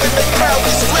come, then the crowd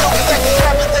is will. Cause that can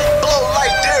happen, they blow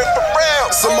like Derek for real.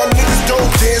 Some of my niggas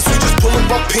don't dance, we just pull up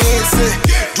our pants and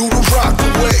do the rock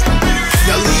away.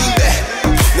 Now lean back,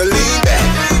 now lean back,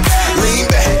 lean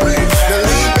back, now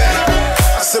lean back.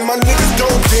 I said my niggas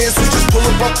don't dance, we just pull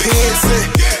up our pants and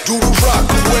do the rock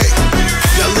away.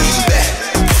 Now lean back,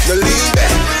 now lean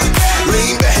back,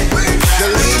 lean back,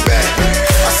 now lean back.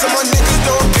 I said my niggas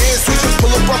don't dance, we just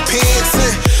pull up our pants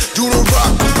and do the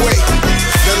rock away.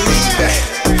 Now lean back,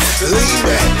 lean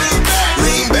back,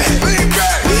 lean back, lean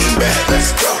back, lean back.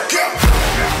 Let's go.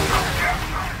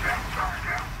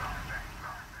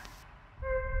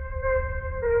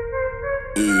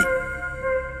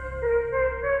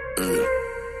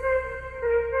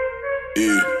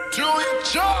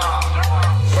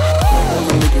 All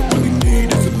a nigga really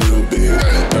need is a little bit.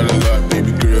 Not a lot,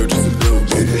 baby girl, just a little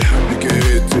bit. We can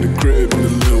head to the crib in a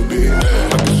little bit.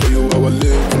 I can show you how I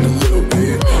live in a little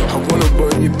bit. I wanna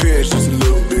burn your pants just a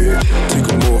little bit. Take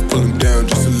them off, pull them down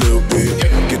just a little bit.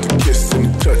 Get the kiss and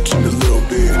the touch in a little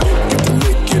bit. Get the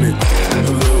lick in it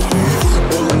a little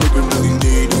bit. All a nigga really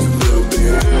need is a little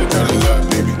bit. Not a lot,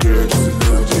 baby girl, just a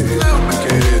little bit. We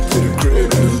can head to the crib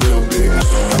in a little bit. I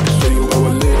can show you how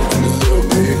I live in a little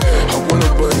bit. I wanna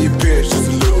burn your pants just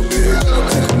a little bit.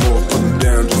 Take them off, pull them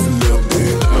down just a little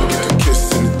bit. Get the kiss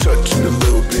and the touch in a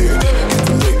little bit. Get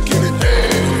the lick in it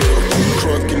a little bit.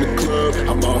 Crunk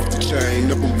chain.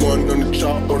 Number one on the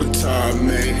chart all the time,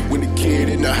 man. When the kid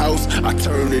in the house, I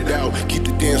turn it out. Keep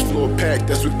the dance floor packed,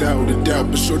 that's without a doubt.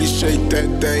 But shorty shake that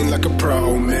thing like a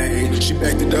pro, man. She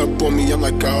backed it up on me, I'm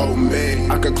like, oh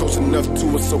man. I got close enough to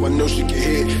her so I know she can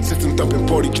hit. System thumping,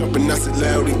 party jumping, I said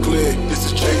loud and clear. This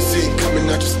is Jay-Z coming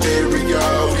out your stereo.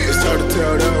 It's hard to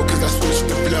tell though, cause I switched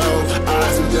the flow.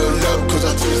 Eyes a little low, cause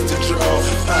I twist the draw.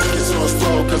 Pockets on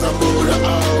slow, cause I move the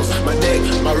O's. My neck,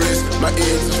 my wrist, my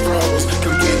ears is froze.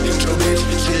 Come get your bitch,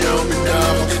 she on me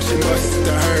now. She must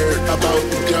have heard about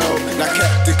the dough. Now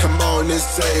Captain, come on and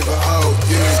save a hoe,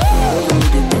 yeah. All a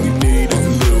nigga really need is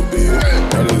a little bit.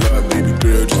 Not a lot, baby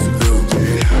girl, just a little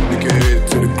bit. Nigga head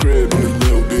to the crib in a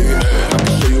little bit. I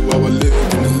can show you how I live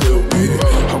in a little bit.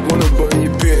 I wanna button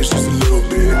your pants just a little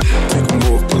bit. Take them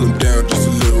off, pull them down just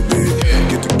a little bit.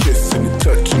 Get the kiss and the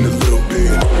touch in a little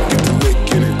bit. Get the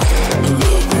lick in it a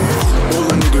little bit. All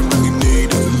a nigga really need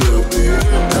is a little bit.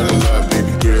 Not a lot,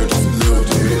 baby girl, just a little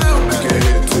bit. Nigga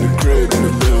head to the crib in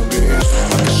a little bit.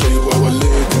 I can show you how I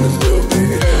live in a little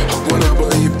bit. I wanna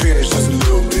button your pants just a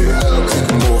little bit. Take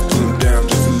them off, pull them down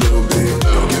just a little bit.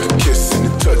 Get the kiss and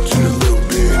the touch in a little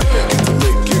bit. Get the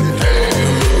lick in it a little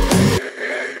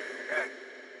bit.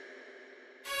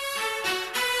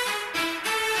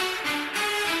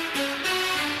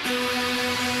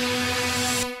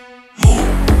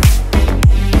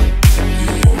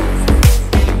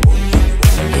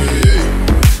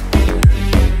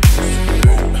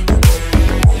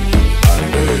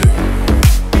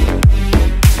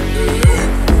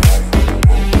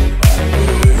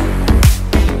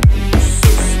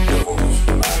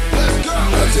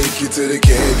 To the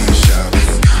candy shop,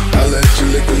 I'll let you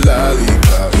lick the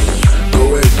lollipop.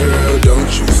 Go ahead, girl,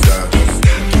 don't you stop.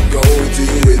 Keep going till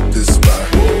you hit the spot.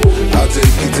 I'll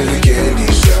take you to the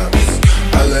candy shop.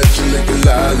 I'll let you lick the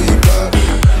lollipop.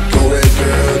 Go ahead,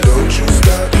 girl, don't you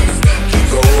stop. Keep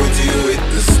going till you hit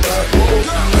the spot.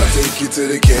 I'll take you to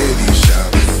the candy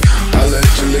shop. I'll let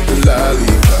you lick the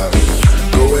lollipop.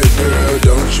 Go ahead, girl,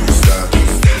 don't you stop.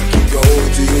 Keep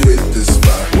going till you hit the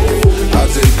spot.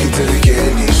 I'll take you to the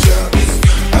candy shop.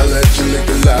 I'll let you lick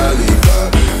the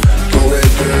lollipop. Go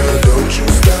ahead, girl, don't you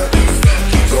stop.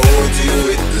 Keep going till you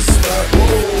hit the spot.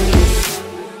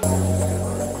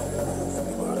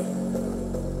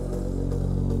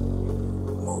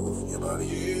 Move your body,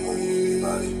 move your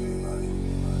body.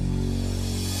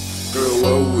 Girl,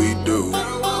 what we do,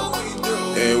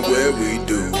 and where we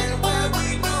do,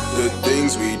 the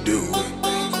things we do,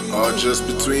 are just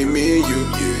between me and you,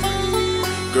 yeah.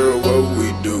 Girl, what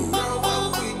we do,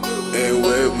 and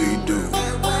where we do,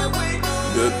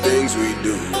 the things we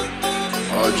do,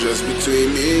 are just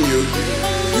between me and you.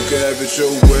 You can have it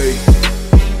your way.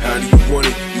 How do you want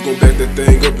it? You gon' back that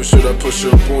thing up or should I push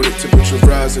up on it? Temperature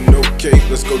rising, okay,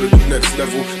 let's go to the next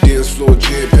level. Dance floor,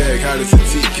 jam pack, hot as a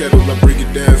tea kettle. I break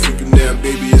it down for you now,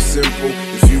 baby, it's simple.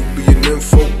 If you be an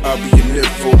info, I'll be an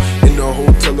info. In the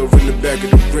hotel or in the back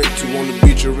of the rental, on the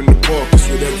beach or in the park, it's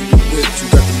whatever you went to.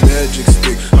 Got the magic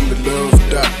stick, I'm the love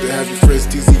doctor. Have your friends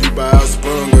teasing you by how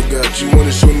sprung I got you.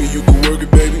 Wanna show me you can work it,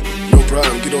 baby? No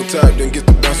problem, get on top, then get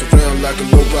to bounce around like a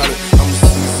low rider. I'm a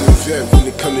seasoned vet when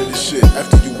it come to this shit.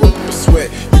 After you work up a sweat,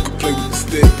 you can play with the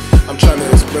stick. I'm trying to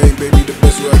explain, baby, the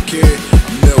best way I can.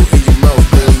 Melt in your mouth,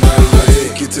 man, I'll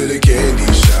take you to the candy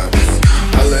shop.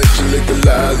 I'll let you lick the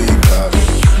lollipop.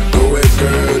 Go ahead,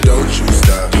 girl, don't you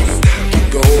stop. Keep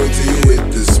going till you hit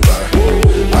the spot.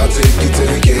 I'll take you to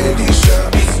the candy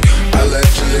shop. I'll let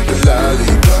you lick the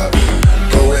lollipop.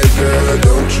 Go ahead, girl,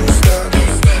 don't you stop.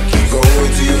 Keep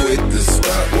going till you hit the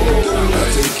spot.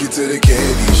 I'll take you to the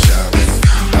candy shop.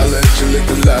 I'll let you lick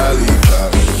the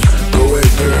lollipop. Go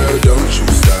ahead, girl, don't you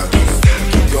stop.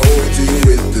 Keep going till you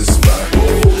hit the spot.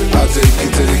 I'll take you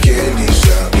to the candy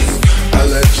shop. I'll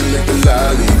let you lick the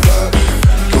lollipop.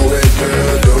 Go ahead,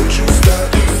 girl, don't you stop.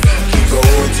 Keep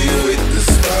going till you hit the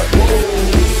spot.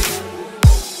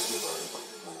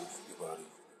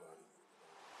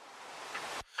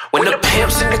 When the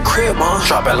pimp's in the crib,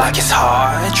 drop it like it's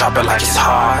hard, drop it like it's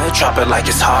hard, drop it like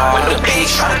it's hard. When the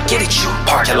pigs tryna get at you,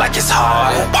 park it like it's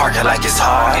hard, park it like it's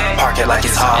hard, park it like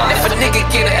it's hard. And if a nigga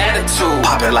get an attitude,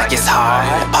 pop it like it's hard,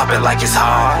 pop it like it's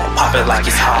hard, pop it like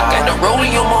it's hard. Got the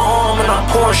rollie on my arm and I'm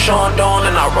pouring Sean Dawn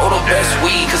and I roll the best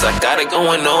weed cause I got it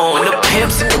going on. When the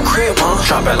pimp's in the crib,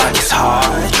 drop it like it's hard,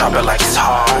 drop it like it's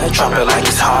hard, drop it like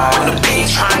it's hard. When the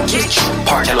pigs tryna get at you,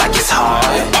 park it like it's hard,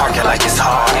 park it like it's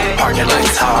hard, park it like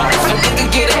it's hard. If a nigga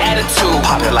get an attitude,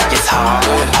 pop it like it's hard,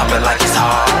 pop it like it's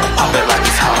hard, pop it like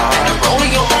it's hard. And the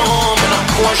rollie on my arm and I'm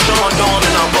pouring Sean Dawn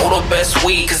and I roll the best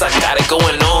weed cause I got it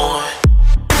going on.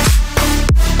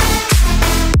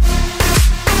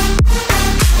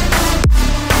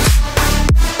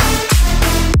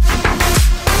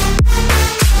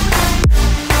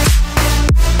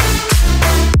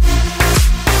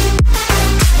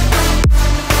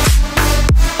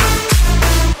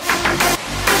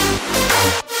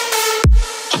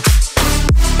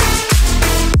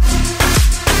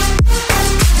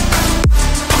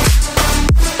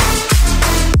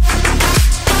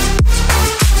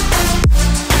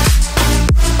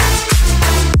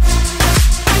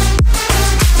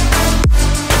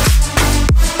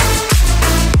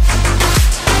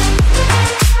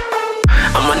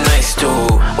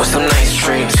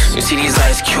 see these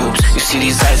ice cubes, you see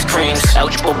these ice creams.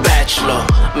 Eligible bachelor,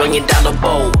 $1 million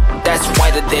bowl. That's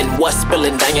whiter than what's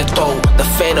spilling down your throat. The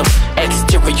phantom,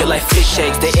 exterior like fish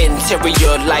eggs. The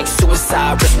interior like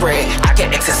suicide wrist red. I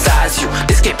can exercise you,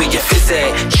 this can't be your phys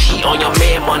ed. Cheat on your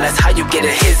man, that's how you get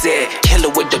a his ed.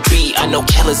 Killer with the beat, I know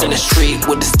killers in the street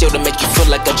with the steel to make you feel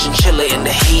like a chinchilla in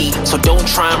the heat. So don't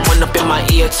try and run up in my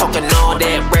ear talking all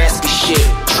that raspy shit.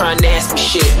 Try and ask me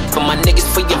shit, but my niggas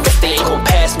for your vest, they ain't gon'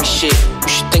 pass me shit. You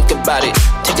should think about it,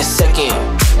 take a second.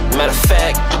 Matter of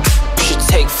fact, you should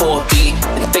take 4B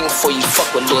and think before you fuck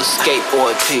with Lil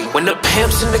Skateboard P. When the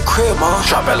pimp's in the crib,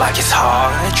 drop it like it's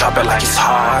hard, drop it like it's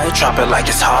hard, drop it like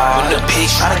it's hard. When the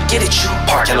pigs try to get at you,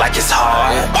 park it like it's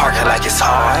hard, park it like it's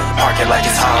hard, park it like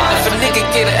it's hard. And if a nigga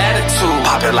get an attitude,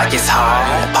 pop it like it's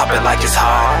hard, pop it like it's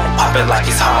hard, pop it like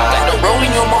it's hard. Got the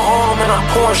rolling on my arm and I'm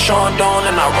pouring Sean Dawn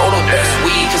and I roll the best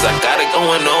weed cause I got it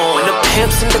going on. When the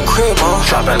pimp's in the crib,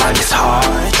 drop it like it's hard,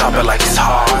 drop it like it's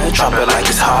hard, drop it like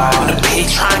it's hard. When the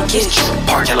pigs try and get you,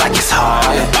 park it like it's hard,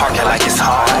 park it like it's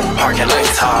hard, park it like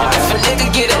it's hard. If a nigga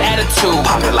get an attitude,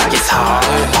 pop it like it's hard,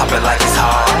 pop it like it's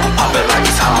hard, pop it like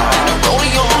it's hard. And I'm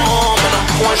rolling on my arm and I'm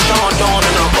pouring Sean Dawn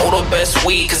and I roll the best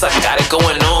weed cause I got it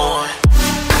going on.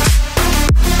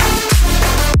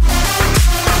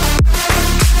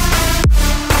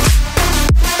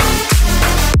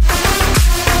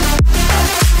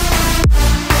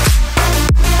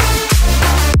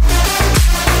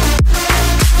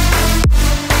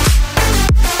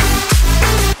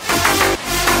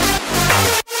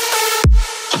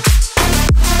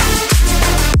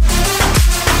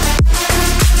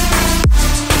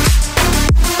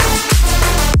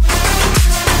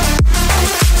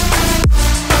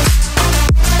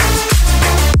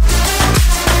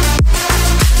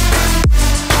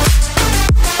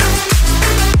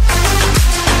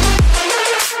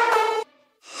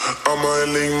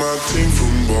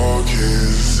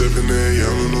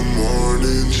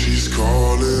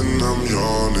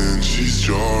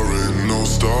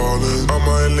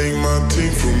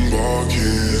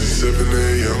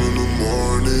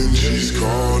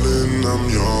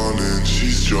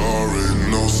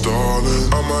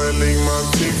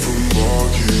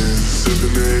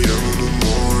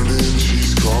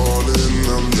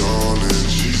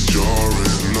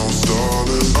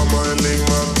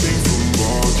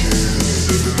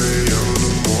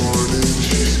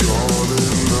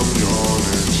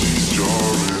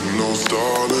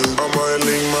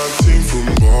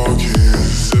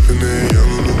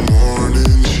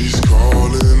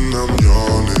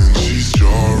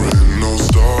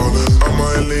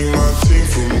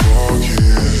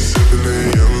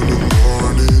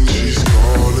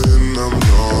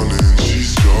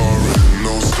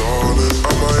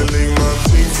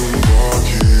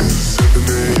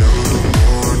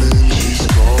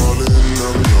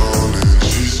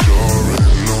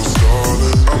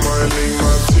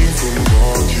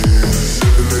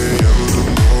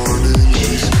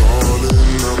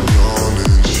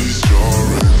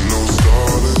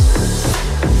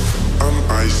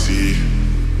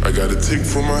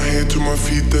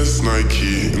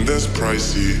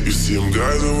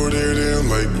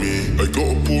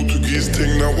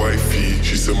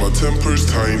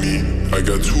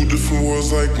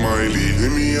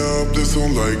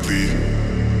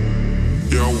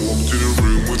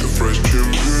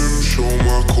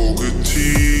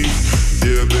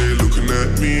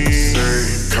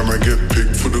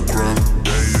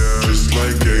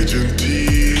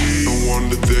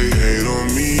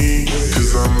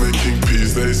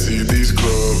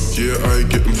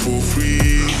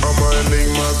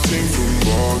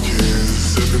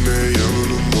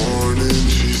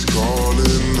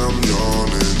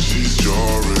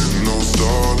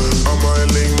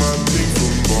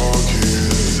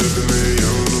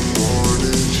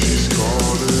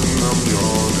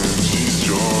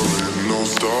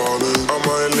 I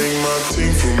might link my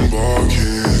team from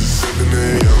barking.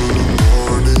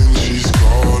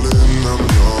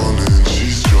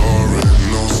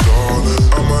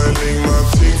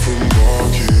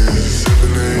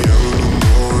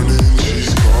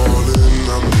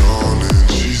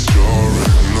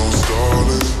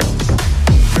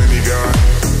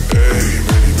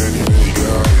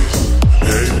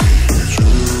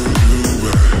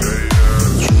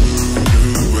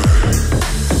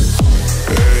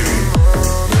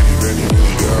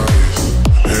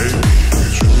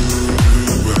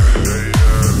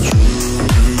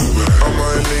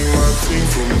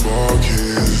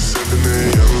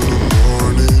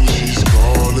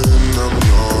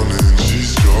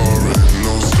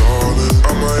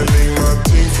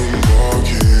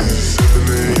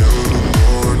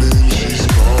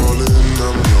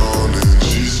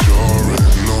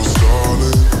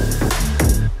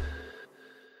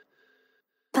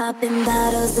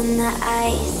 the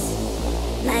ice,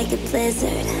 like a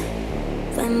blizzard.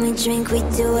 When we drink, we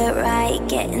do it right.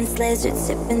 Getting slizzard,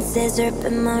 sipping scissor.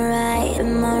 Am I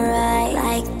right?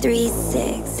 Like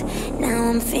 3-6. Now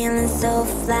I'm feeling so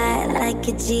flat, like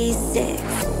a G6.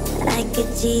 Like a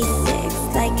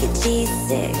G6, like a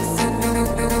G6.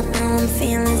 Now I'm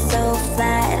feeling so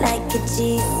flat, like a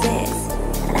G6.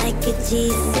 Like a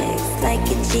G6, like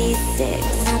a G6.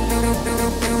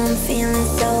 Now I'm feeling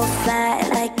so flat,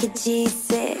 like a G6.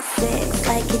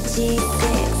 Like a G6,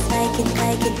 like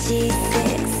a G6.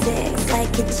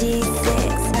 Like a G6,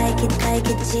 like a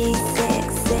G6.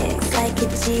 Like a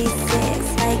G6,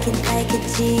 like a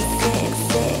G6.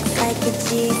 Like a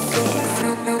G6.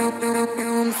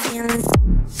 Now I'm feeling.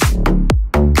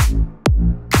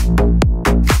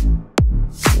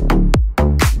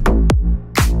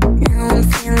 Now I'm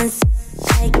feeling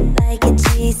like a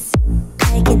G6,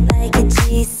 like a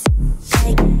G6,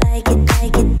 like a G6,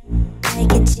 like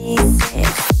a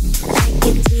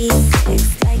G6,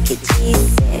 like a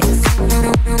G6.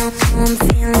 Now I'm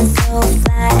feeling so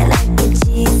flat, like a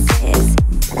G6,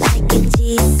 like a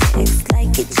G6,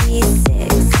 like a G6.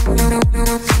 Now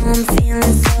I'm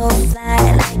feeling so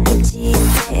flat, like a G6.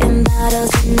 And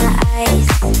bottles in the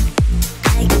ice,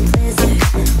 like a blizzard.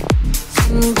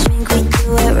 When we drink, we do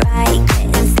it right.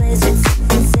 Getting slizzard,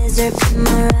 sipping scissor. Am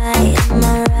I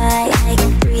right? Like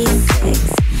 3-6.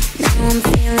 Now I'm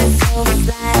feeling so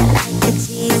flat, like a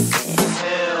G6.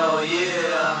 Hell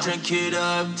yeah. Drink it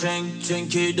up,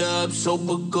 drink it up.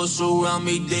 Sober girls around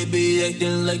me, they be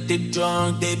acting like they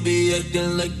drunk. They be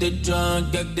acting like they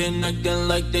drunk, acting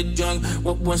like they drunk.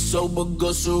 When sober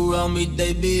girls around me,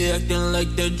 they be acting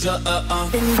like they drunk.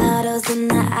 Been bottles in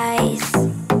the ice,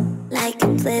 like a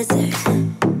blizzard.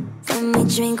 When we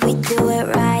drink, we do it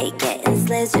right. Getting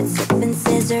slizzard, sipping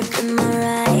scissor. Am I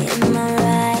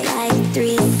right? Like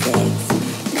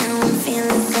 3-6. Now I'm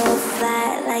feeling so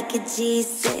flat, like a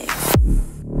G6.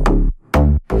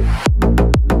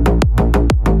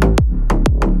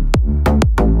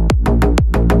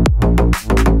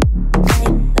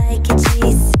 Like a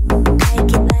G6,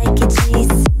 like a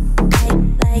G6,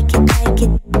 like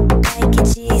a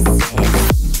G6,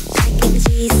 like a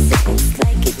G6,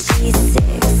 like a G6.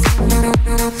 Now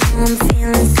I'm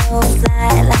feeling so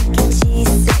flat, like a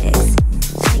G6,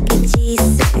 like a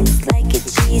G6, like a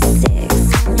G6.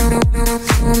 Now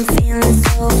I'm feeling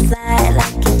so flat,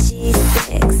 like a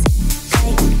G6,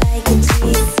 like a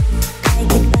G6,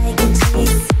 like a G6,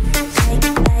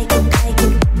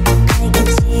 like a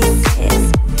G6,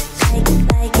 like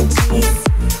a G6,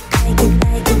 like a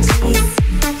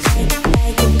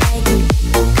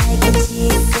G6, like a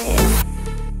G6.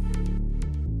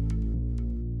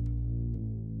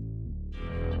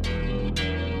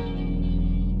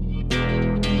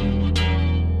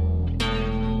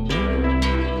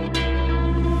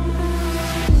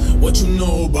 What you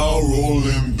know about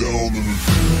rolling down in the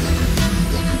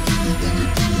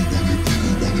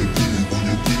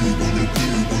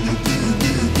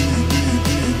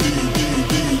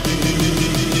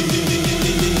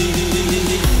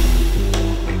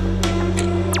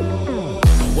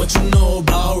What you know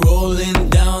about rolling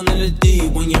down in the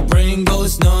deep? When your brain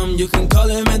goes numb, you can call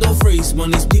it mental freeze. When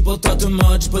these people talk too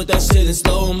much, put that shit in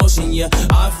slow motion, yeah.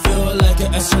 I feel like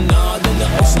an astronaut in the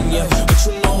ocean, yeah. What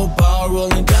you know about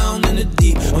rolling down in the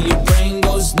deep? When your brain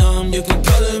goes numb, you can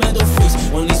call it mental freeze.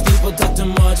 When these people talk too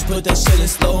much, put that shit in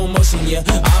slow motion, yeah.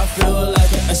 I feel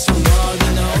like an astronaut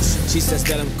in the ocean. She says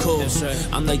that I'm cool, that's right.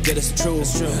 I'm like, yeah, that's true.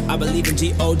 I believe in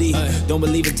G-O-D, don't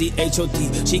believe in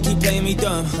D-H-O-D. She keep playing me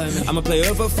dumb, I'm a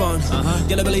player for fun.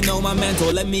 You don't really know my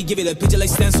mental, let me give you the picture like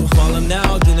stencil. Falling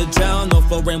out in the drown, no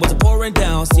flow rain was pouring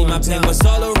down. See my pain was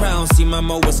all around, see my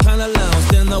mode was kinda lounge.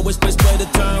 Didn't know which place play the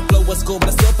turn, flow was cool but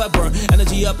I still felt burn.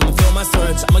 Energy up, I'ma feel my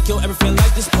surge, I'ma kill everything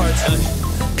like this part.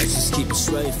 Let's just keep it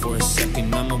straight for a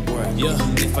second, I'ma work, yeah.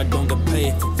 If I don't get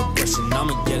paid for progression,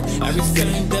 I'ma get it.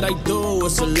 Everything that I do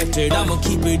is selected, I'ma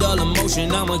keep it all in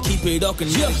motion, I'ma keep it all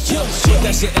connected. Put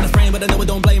that shit in the frame, but I know I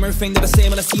don't blame everything that I say.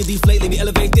 When I see you deflate, let me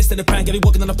elevate this to the prank. I be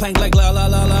walking on a plank like la la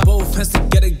la la. Both hands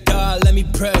together, God, let me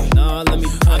pray. Nah, let me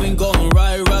pray. I've been going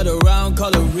right around,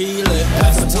 call it relay.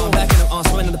 Pass the time back in the arms,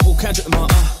 running the pool, can't drip in my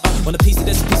want a piece of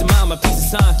this, a piece of mine, my piece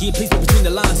of sign. Can you please look between the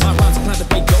lines? My rhymes are planted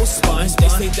by ghost spines. They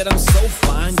say that I'm so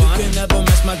fine. You can never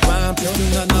match my grind.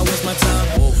 Please do not waste my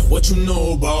time. What you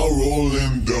know about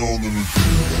rolling down in the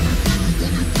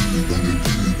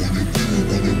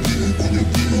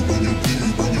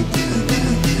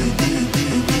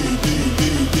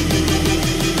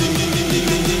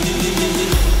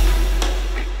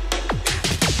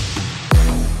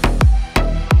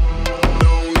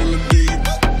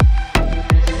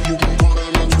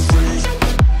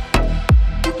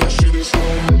That shit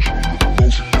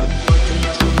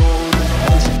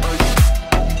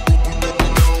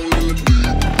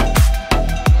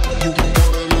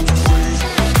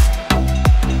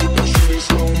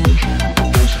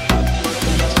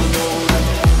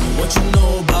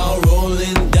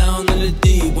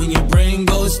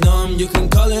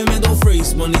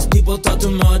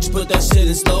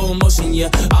slow motion, yeah.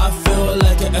 I feel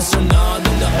like an astronaut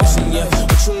in the ocean, yeah.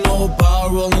 What you know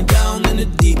about rolling down in the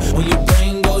deep? When your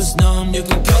brain goes numb, you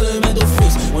can call it mental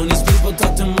freeze. When these people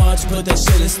talk too much, put that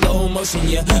shit in slow motion,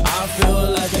 yeah. I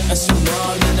feel like an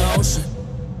astronaut in the ocean.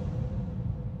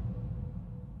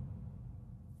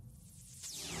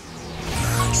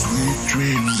 Sweet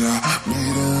dreams are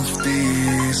made of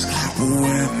these. Who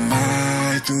am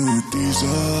I to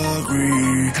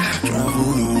disagree?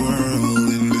 Travel the world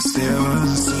in the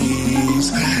 7 seas.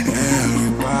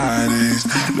 Everybody's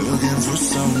looking for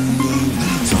something.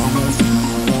 Some of them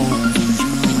want to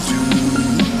use you.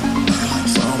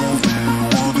 Some of them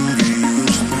want to get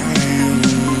used by you.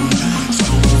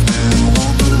 Some of them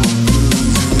want to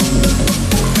abuse you.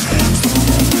 Some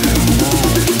of them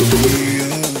want to be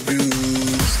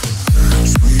abused.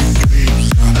 Sweet dreams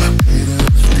are made of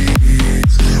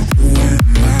these. Who am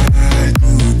I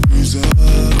to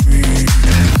disagree?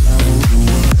 Travel the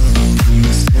world in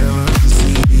the 7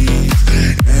 seas.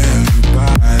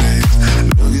 Everybody's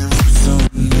looking for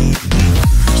something.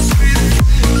 Sweet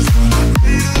dreams are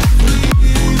made of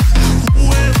these. Who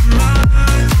am I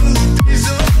to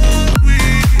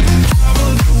disagree?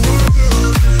 Travel the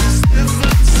world in the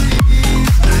 7 seas.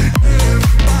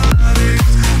 Everybody's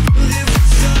looking for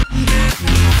something.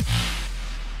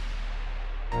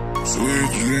 Sweet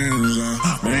dreams are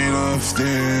made of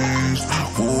things.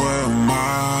 Who am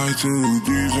I to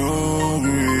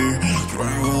disagree?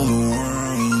 Travel the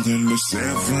world in the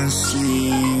 7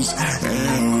 seas.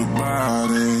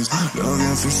 Everybody's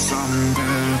looking for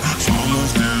something. Some of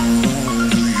them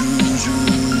want to use you.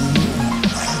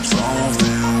 Some of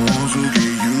them want to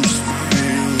get used by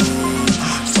you.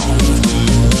 Some of them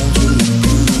want to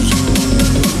abuse you.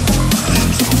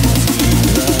 Some of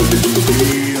them want to be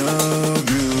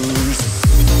abused.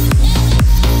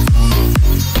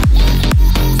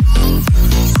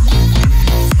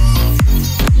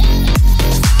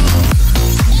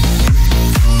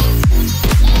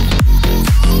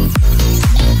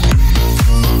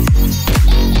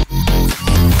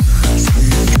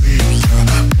 Sweet dreams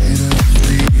are made of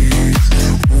these.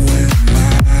 Who am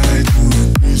I to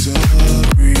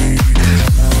disagree?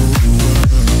 Travel the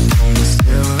world in the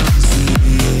 7 seas.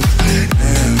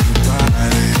 Everybody's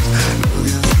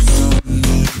looking for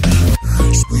something.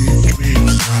 Sweet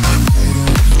dreams are made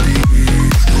of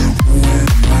these. Who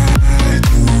am I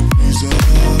to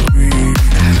disagree?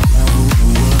 Travel the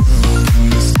world in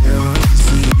the 7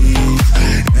 seas.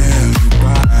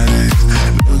 Everybody's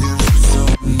looking for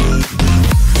something.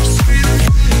 Sweet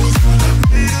dreams are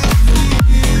made of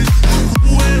these.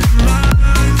 Who am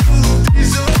I to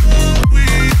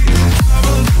disagree?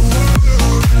 Travel the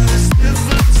world in the 7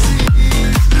 seas.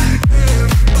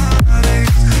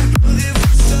 Everybody's looking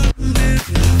for something.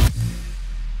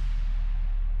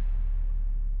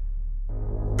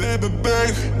 Baby,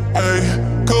 ayy,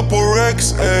 couple racks,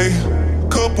 ayy,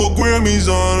 couple Grammys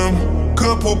on them,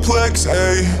 couple plex,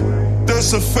 ayy,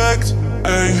 that's a fact,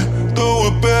 ayy, throw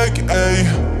it back, ayy,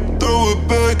 throw it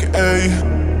back, ayy,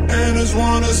 and this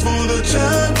one is for the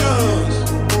champions.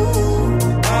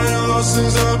 I ain't lost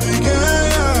since I began,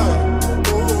 yeah.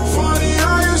 Funny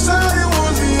how you said it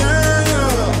was the end,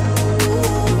 yeah.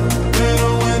 Then I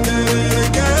went and did it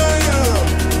again, yeah.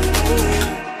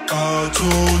 I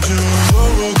told you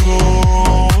long ago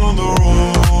on the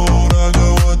road, I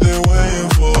got what they're waiting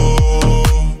for.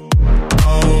 I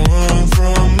don't run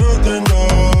from nothing,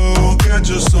 dog. Catch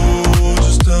your soul,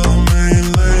 just tell them I ain't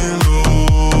laying low.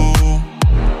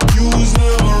 You was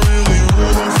never really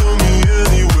rooting for me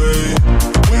anyway.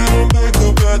 When I'm back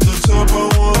up at the top, I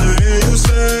wanna hear you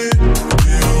say,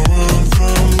 we don't run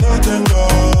from nothing,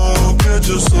 dog. Catch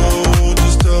your soul,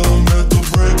 just tell them that the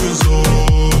break is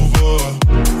over.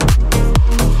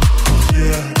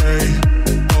 Yeah, hey,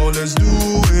 oh, let's do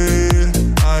it.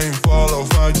 I ain't fall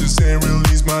off, I just ain't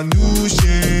release my new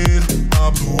shit. I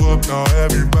blew up, now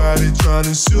everybody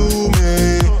tryna sue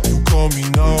me. You call me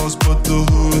Nas, but the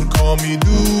hood call me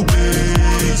Dubé.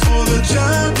 It's for the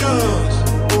champions.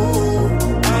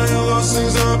 I ain't lost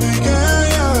since I began,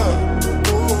 yeah.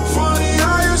 Funny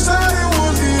how you said it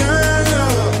was the end,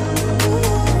 yeah.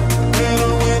 Then I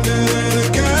went and did it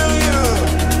again, yeah.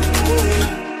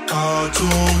 I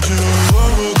told you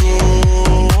long ago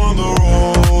on the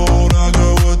road, I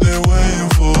got what they're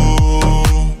waiting for.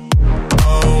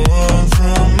 I don't run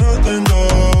from nothing,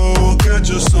 dog. Catch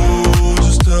your soul,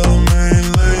 just tell them I ain't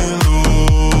laying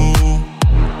low.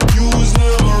 You was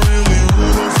never really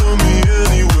rooting for me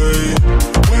anyway.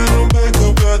 When I'm back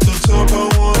up at the top, I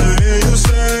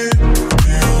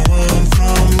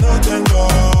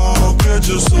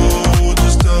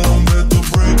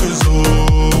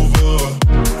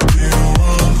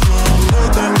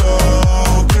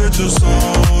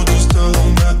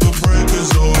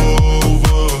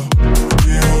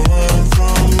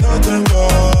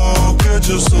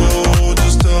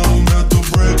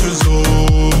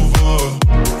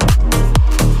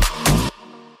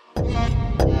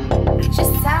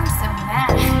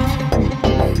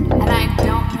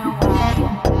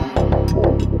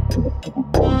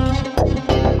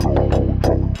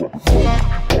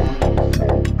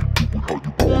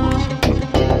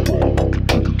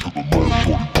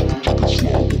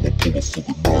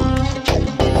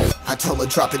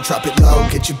drop it low,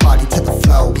 get your body to the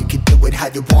flow. We can do it how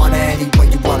you wanna, any way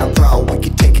you wanna roll. We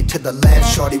can take it to the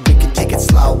left, shorty, we can take it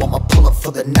slow. I'ma pull up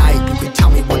for the night, you can tell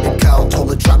me when to go. Told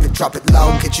her drop it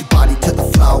low, get your body to the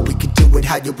flow. We can do it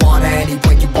how you wanna, any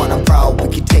way you wanna roll. We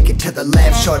can take it to the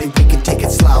left, shorty, we can take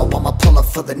it slow. I'ma pull up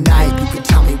for the night, you can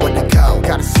tell me when to go.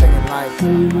 Gotta sing it like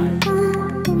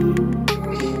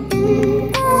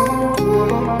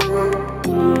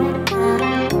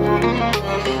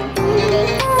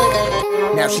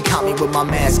now she caught me with my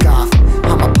mask off.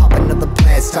 I'ma pop another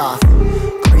blast off.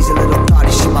 Crazy little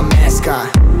thotty, she my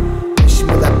mascot. When she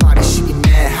move that body, she get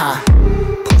mad high.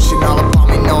 Pushing all up on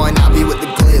me, knowing I'll be with the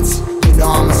glitz. You know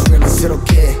I'm as real as it'll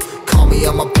get. Call me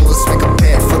on my bullets, make a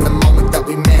bet from the moment that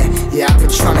we met. Yeah, I've been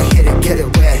trying to hit it, get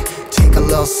it wet. Take a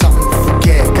little something to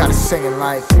forget. Gotta sing it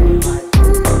like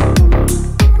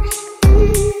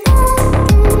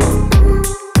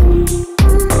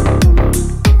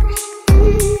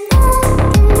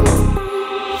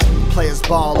players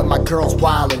ball and my girl's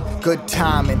wildin'. Good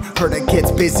timing, heard her gets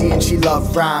busy and she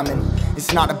love rhyming.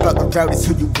 It's not about the road, it's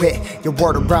who you with. Your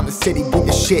word around the city, be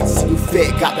the shit, see you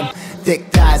fit. Got them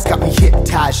thick thighs, got me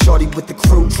hypnotized. Shorty with the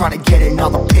crew, trying to get in all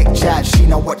the pictures. She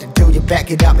know what to do, you back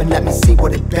it up and let me see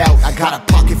what it bout. I got a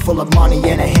pocket full of money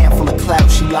and a handful of clout.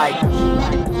 She like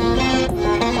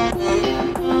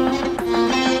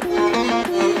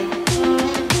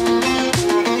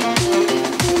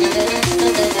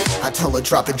I told her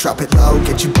drop it low,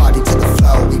 get your body to the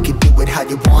flow. We can do it how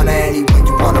you wanna, any way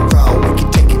you wanna roll. We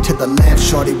can take it to the left,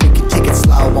 shorty, we can take it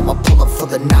slow. I'ma pull up for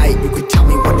the night, you can tell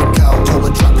me when to go. Told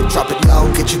her drop it low,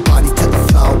 get your body to the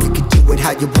flow. We can do it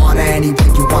how you wanna, any way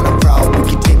you wanna roll. We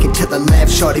can take it to the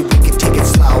left, shorty, we can take it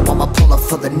slow. I'ma pull up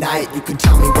for the night, you can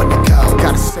tell me when to go.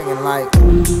 Gotta sing it like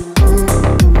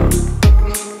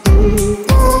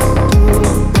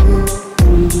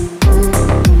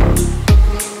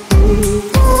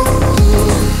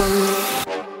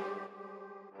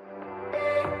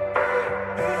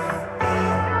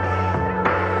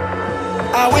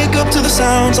I wake up to the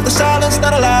sounds of the silence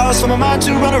that allows for my mind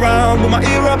to run around with my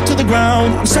ear up to the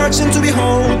ground. I'm searching to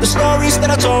behold the stories that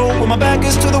I told when my back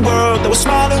is to the world that was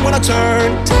smiling when I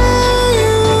turned. Tell you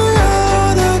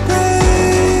you're the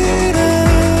greatest,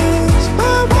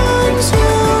 but once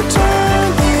you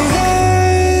turn the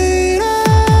haters.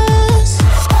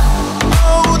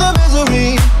 Oh, the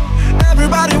misery,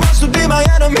 everybody wants to be my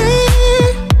enemy.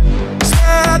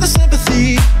 Spare the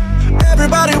sympathy,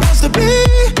 everybody wants to be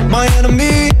my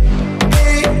enemy.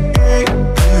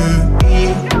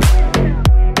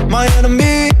 My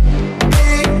enemy.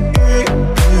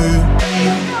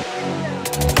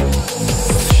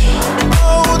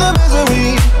 Oh, the misery,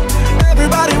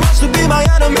 everybody wants to be my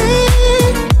enemy.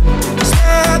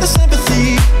 Spare the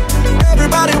sympathy,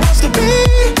 everybody wants to be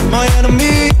my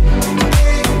enemy.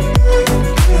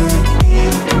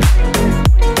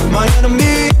 My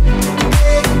enemy.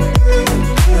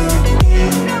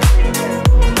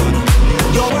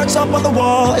 Your words up on the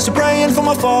wall as you're praying for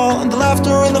my fall, and the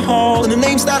laughter in the hall, and the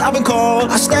names that I've been called.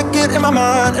 I stack it in my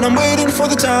mind, and I'm waiting for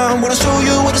the time when I show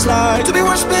you what it's like to be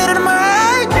worse better than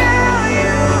mine. Tell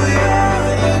you you're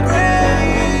the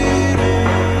greatest,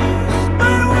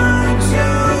 but once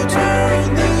you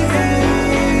turn the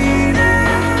haters.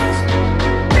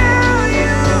 Tell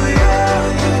you you're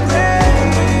the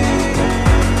greatest,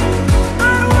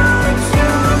 but once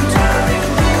you turn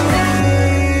the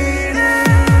haters.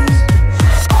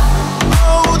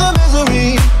 Oh, the misery,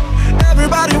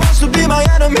 everybody wants to be my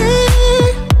enemy.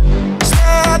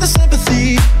 Spare the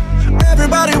sympathy,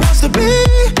 everybody wants to be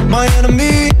my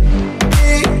enemy.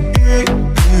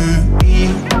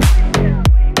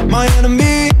 My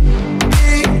enemy.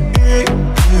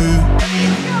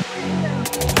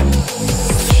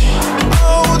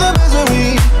 Oh, the misery,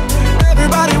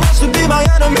 everybody wants to be my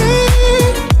enemy.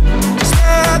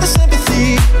 Spare the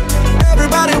sympathy,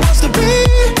 everybody wants to be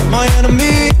my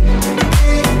enemy.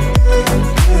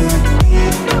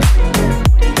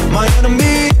 My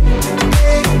enemy.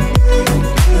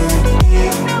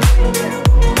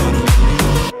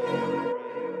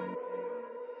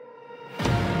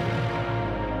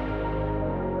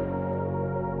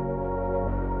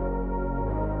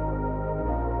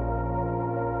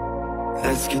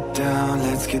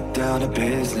 Let's get down to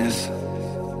business.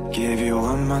 Give you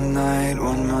one more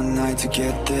night to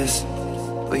get this.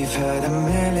 We've had a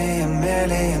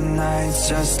million nights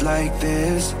just like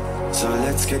this. So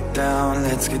let's get down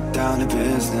to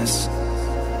business.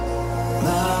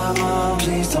 Mama,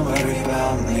 please don't worry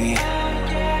about me,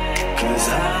 'cause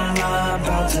I'm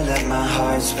about to let my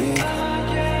heart speak.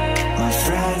 My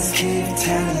friends keep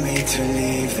telling me to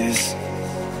leave this.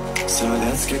 So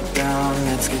let's get down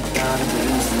to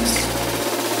business.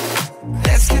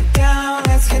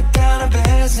 Let's get down to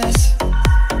business.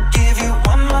 Give you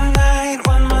one more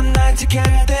night to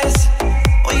get this.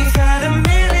 We've had a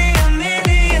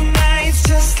million nights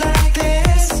just like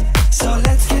this. So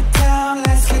let's get down to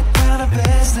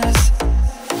business.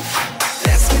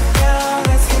 Let's get down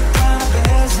to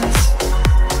business.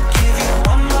 Give you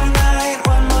one more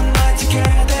night to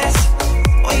get this.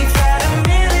 We've had a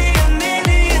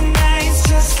million nights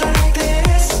just like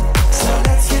this. So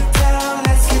let's get down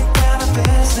to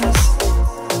business.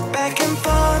 Back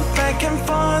and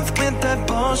forth with that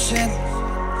bullshit.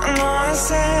 I know I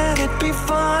said it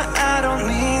before, I don't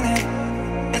mean it.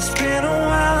 It's been a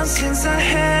while since I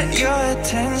had your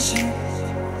attention,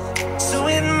 so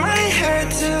it might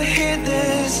hurt to hear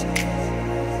this.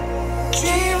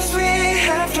 Dreams we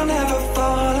have don't ever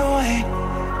fall away.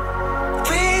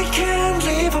 We can't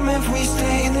leave them if we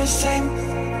stay the same.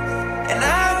 And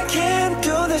I can't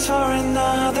do this for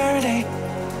another day.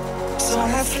 So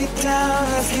let's get down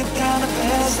to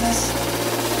business.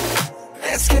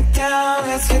 Let's get down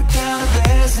to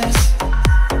business.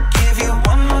 Give you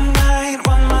one more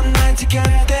night to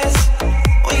get this.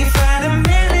 We've had a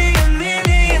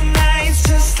million nights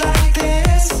just like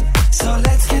this. So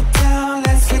let's get down to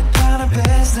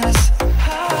business.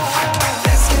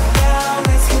 Let's get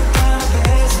down to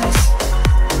business.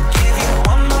 Give you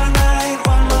one more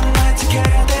night to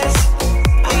get this.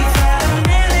 We've had a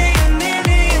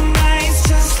million nights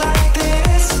just like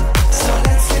this. So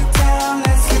let's get down to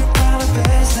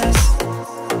business.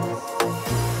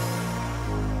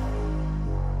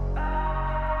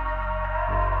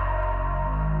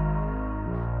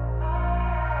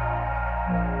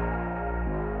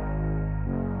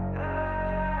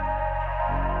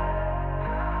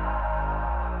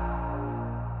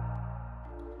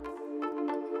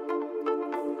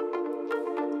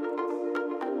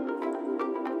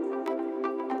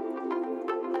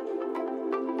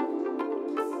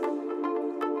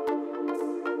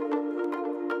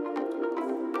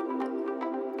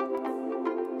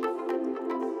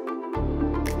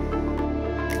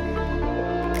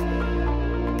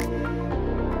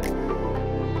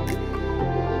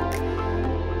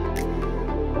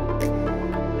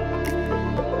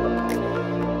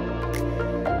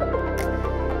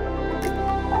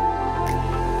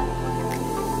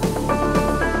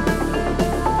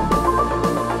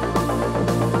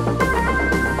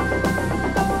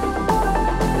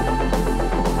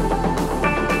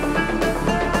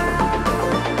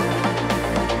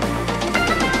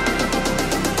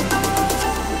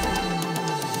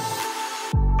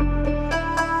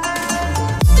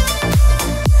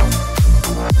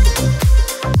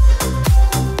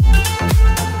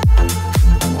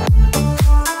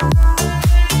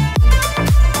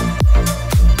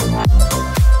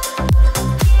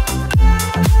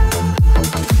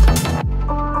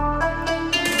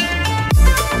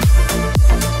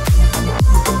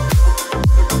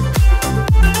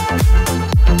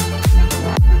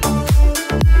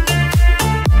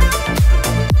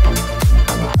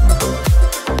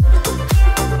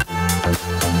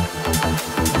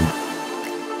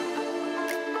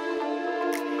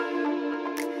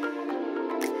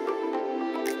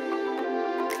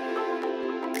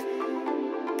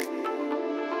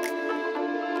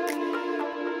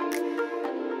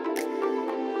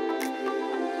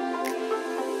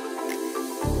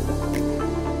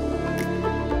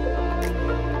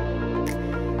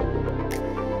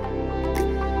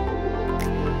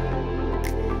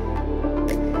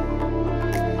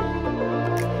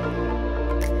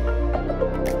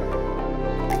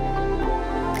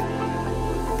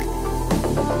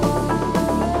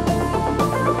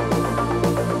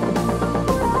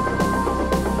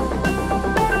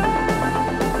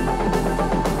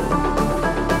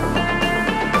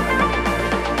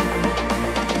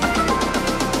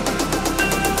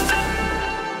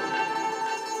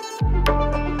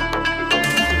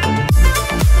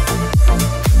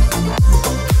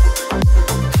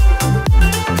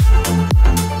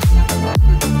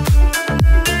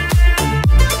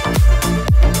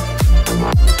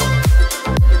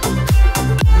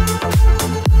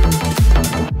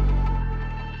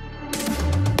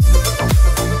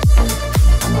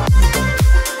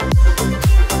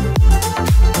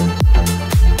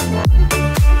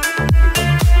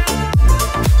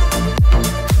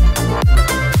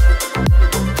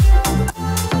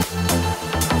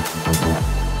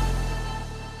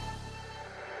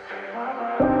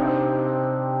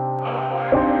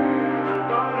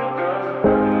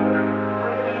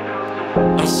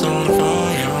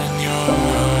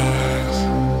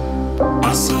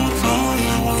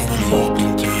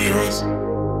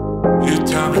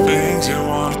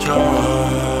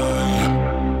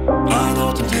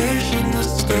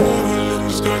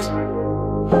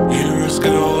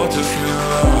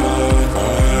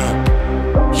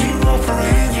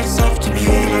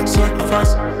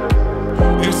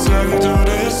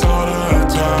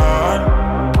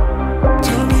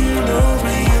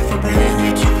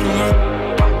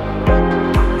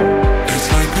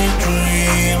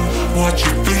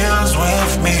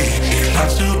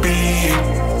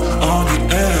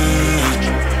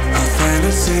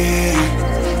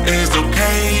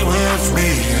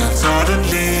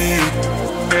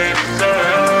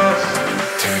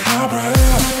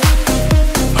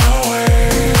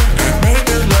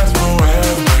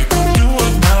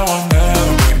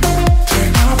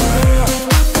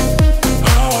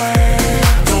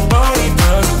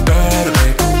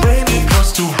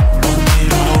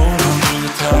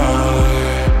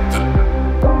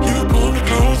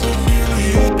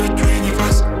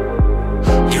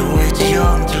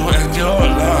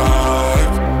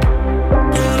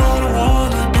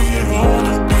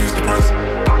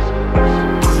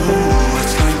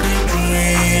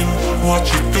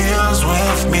 dance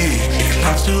with me. It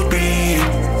has to be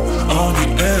on the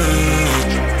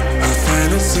edge. A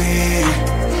fantasy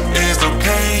is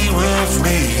okay with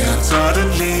me. And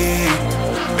suddenly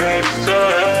it's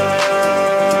us.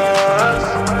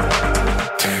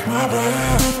 Take my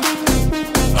breath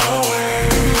away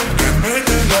and make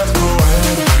it last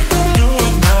forever. Do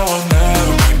it now or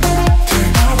never.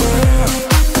 Take my breath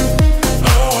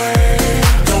away.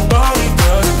 Nobody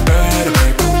does it better,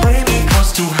 babe. Bring me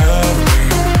close to heaven.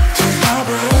 Take my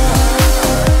breath.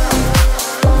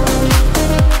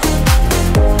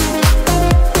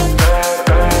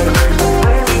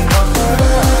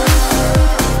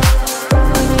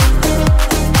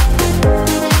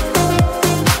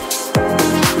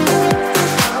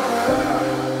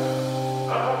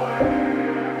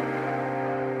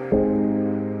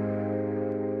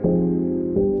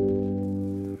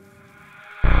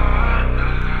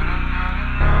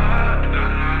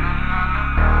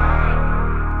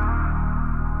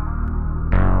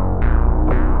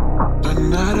 The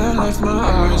night I left my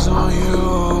eyes on you,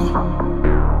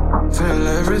 feel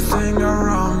everything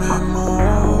around me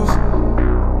move.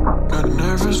 Got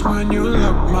nervous when you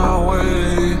looked my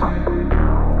way,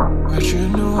 but you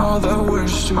knew all the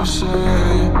words to say.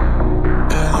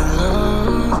 And your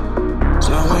love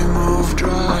slowly moved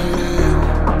dry.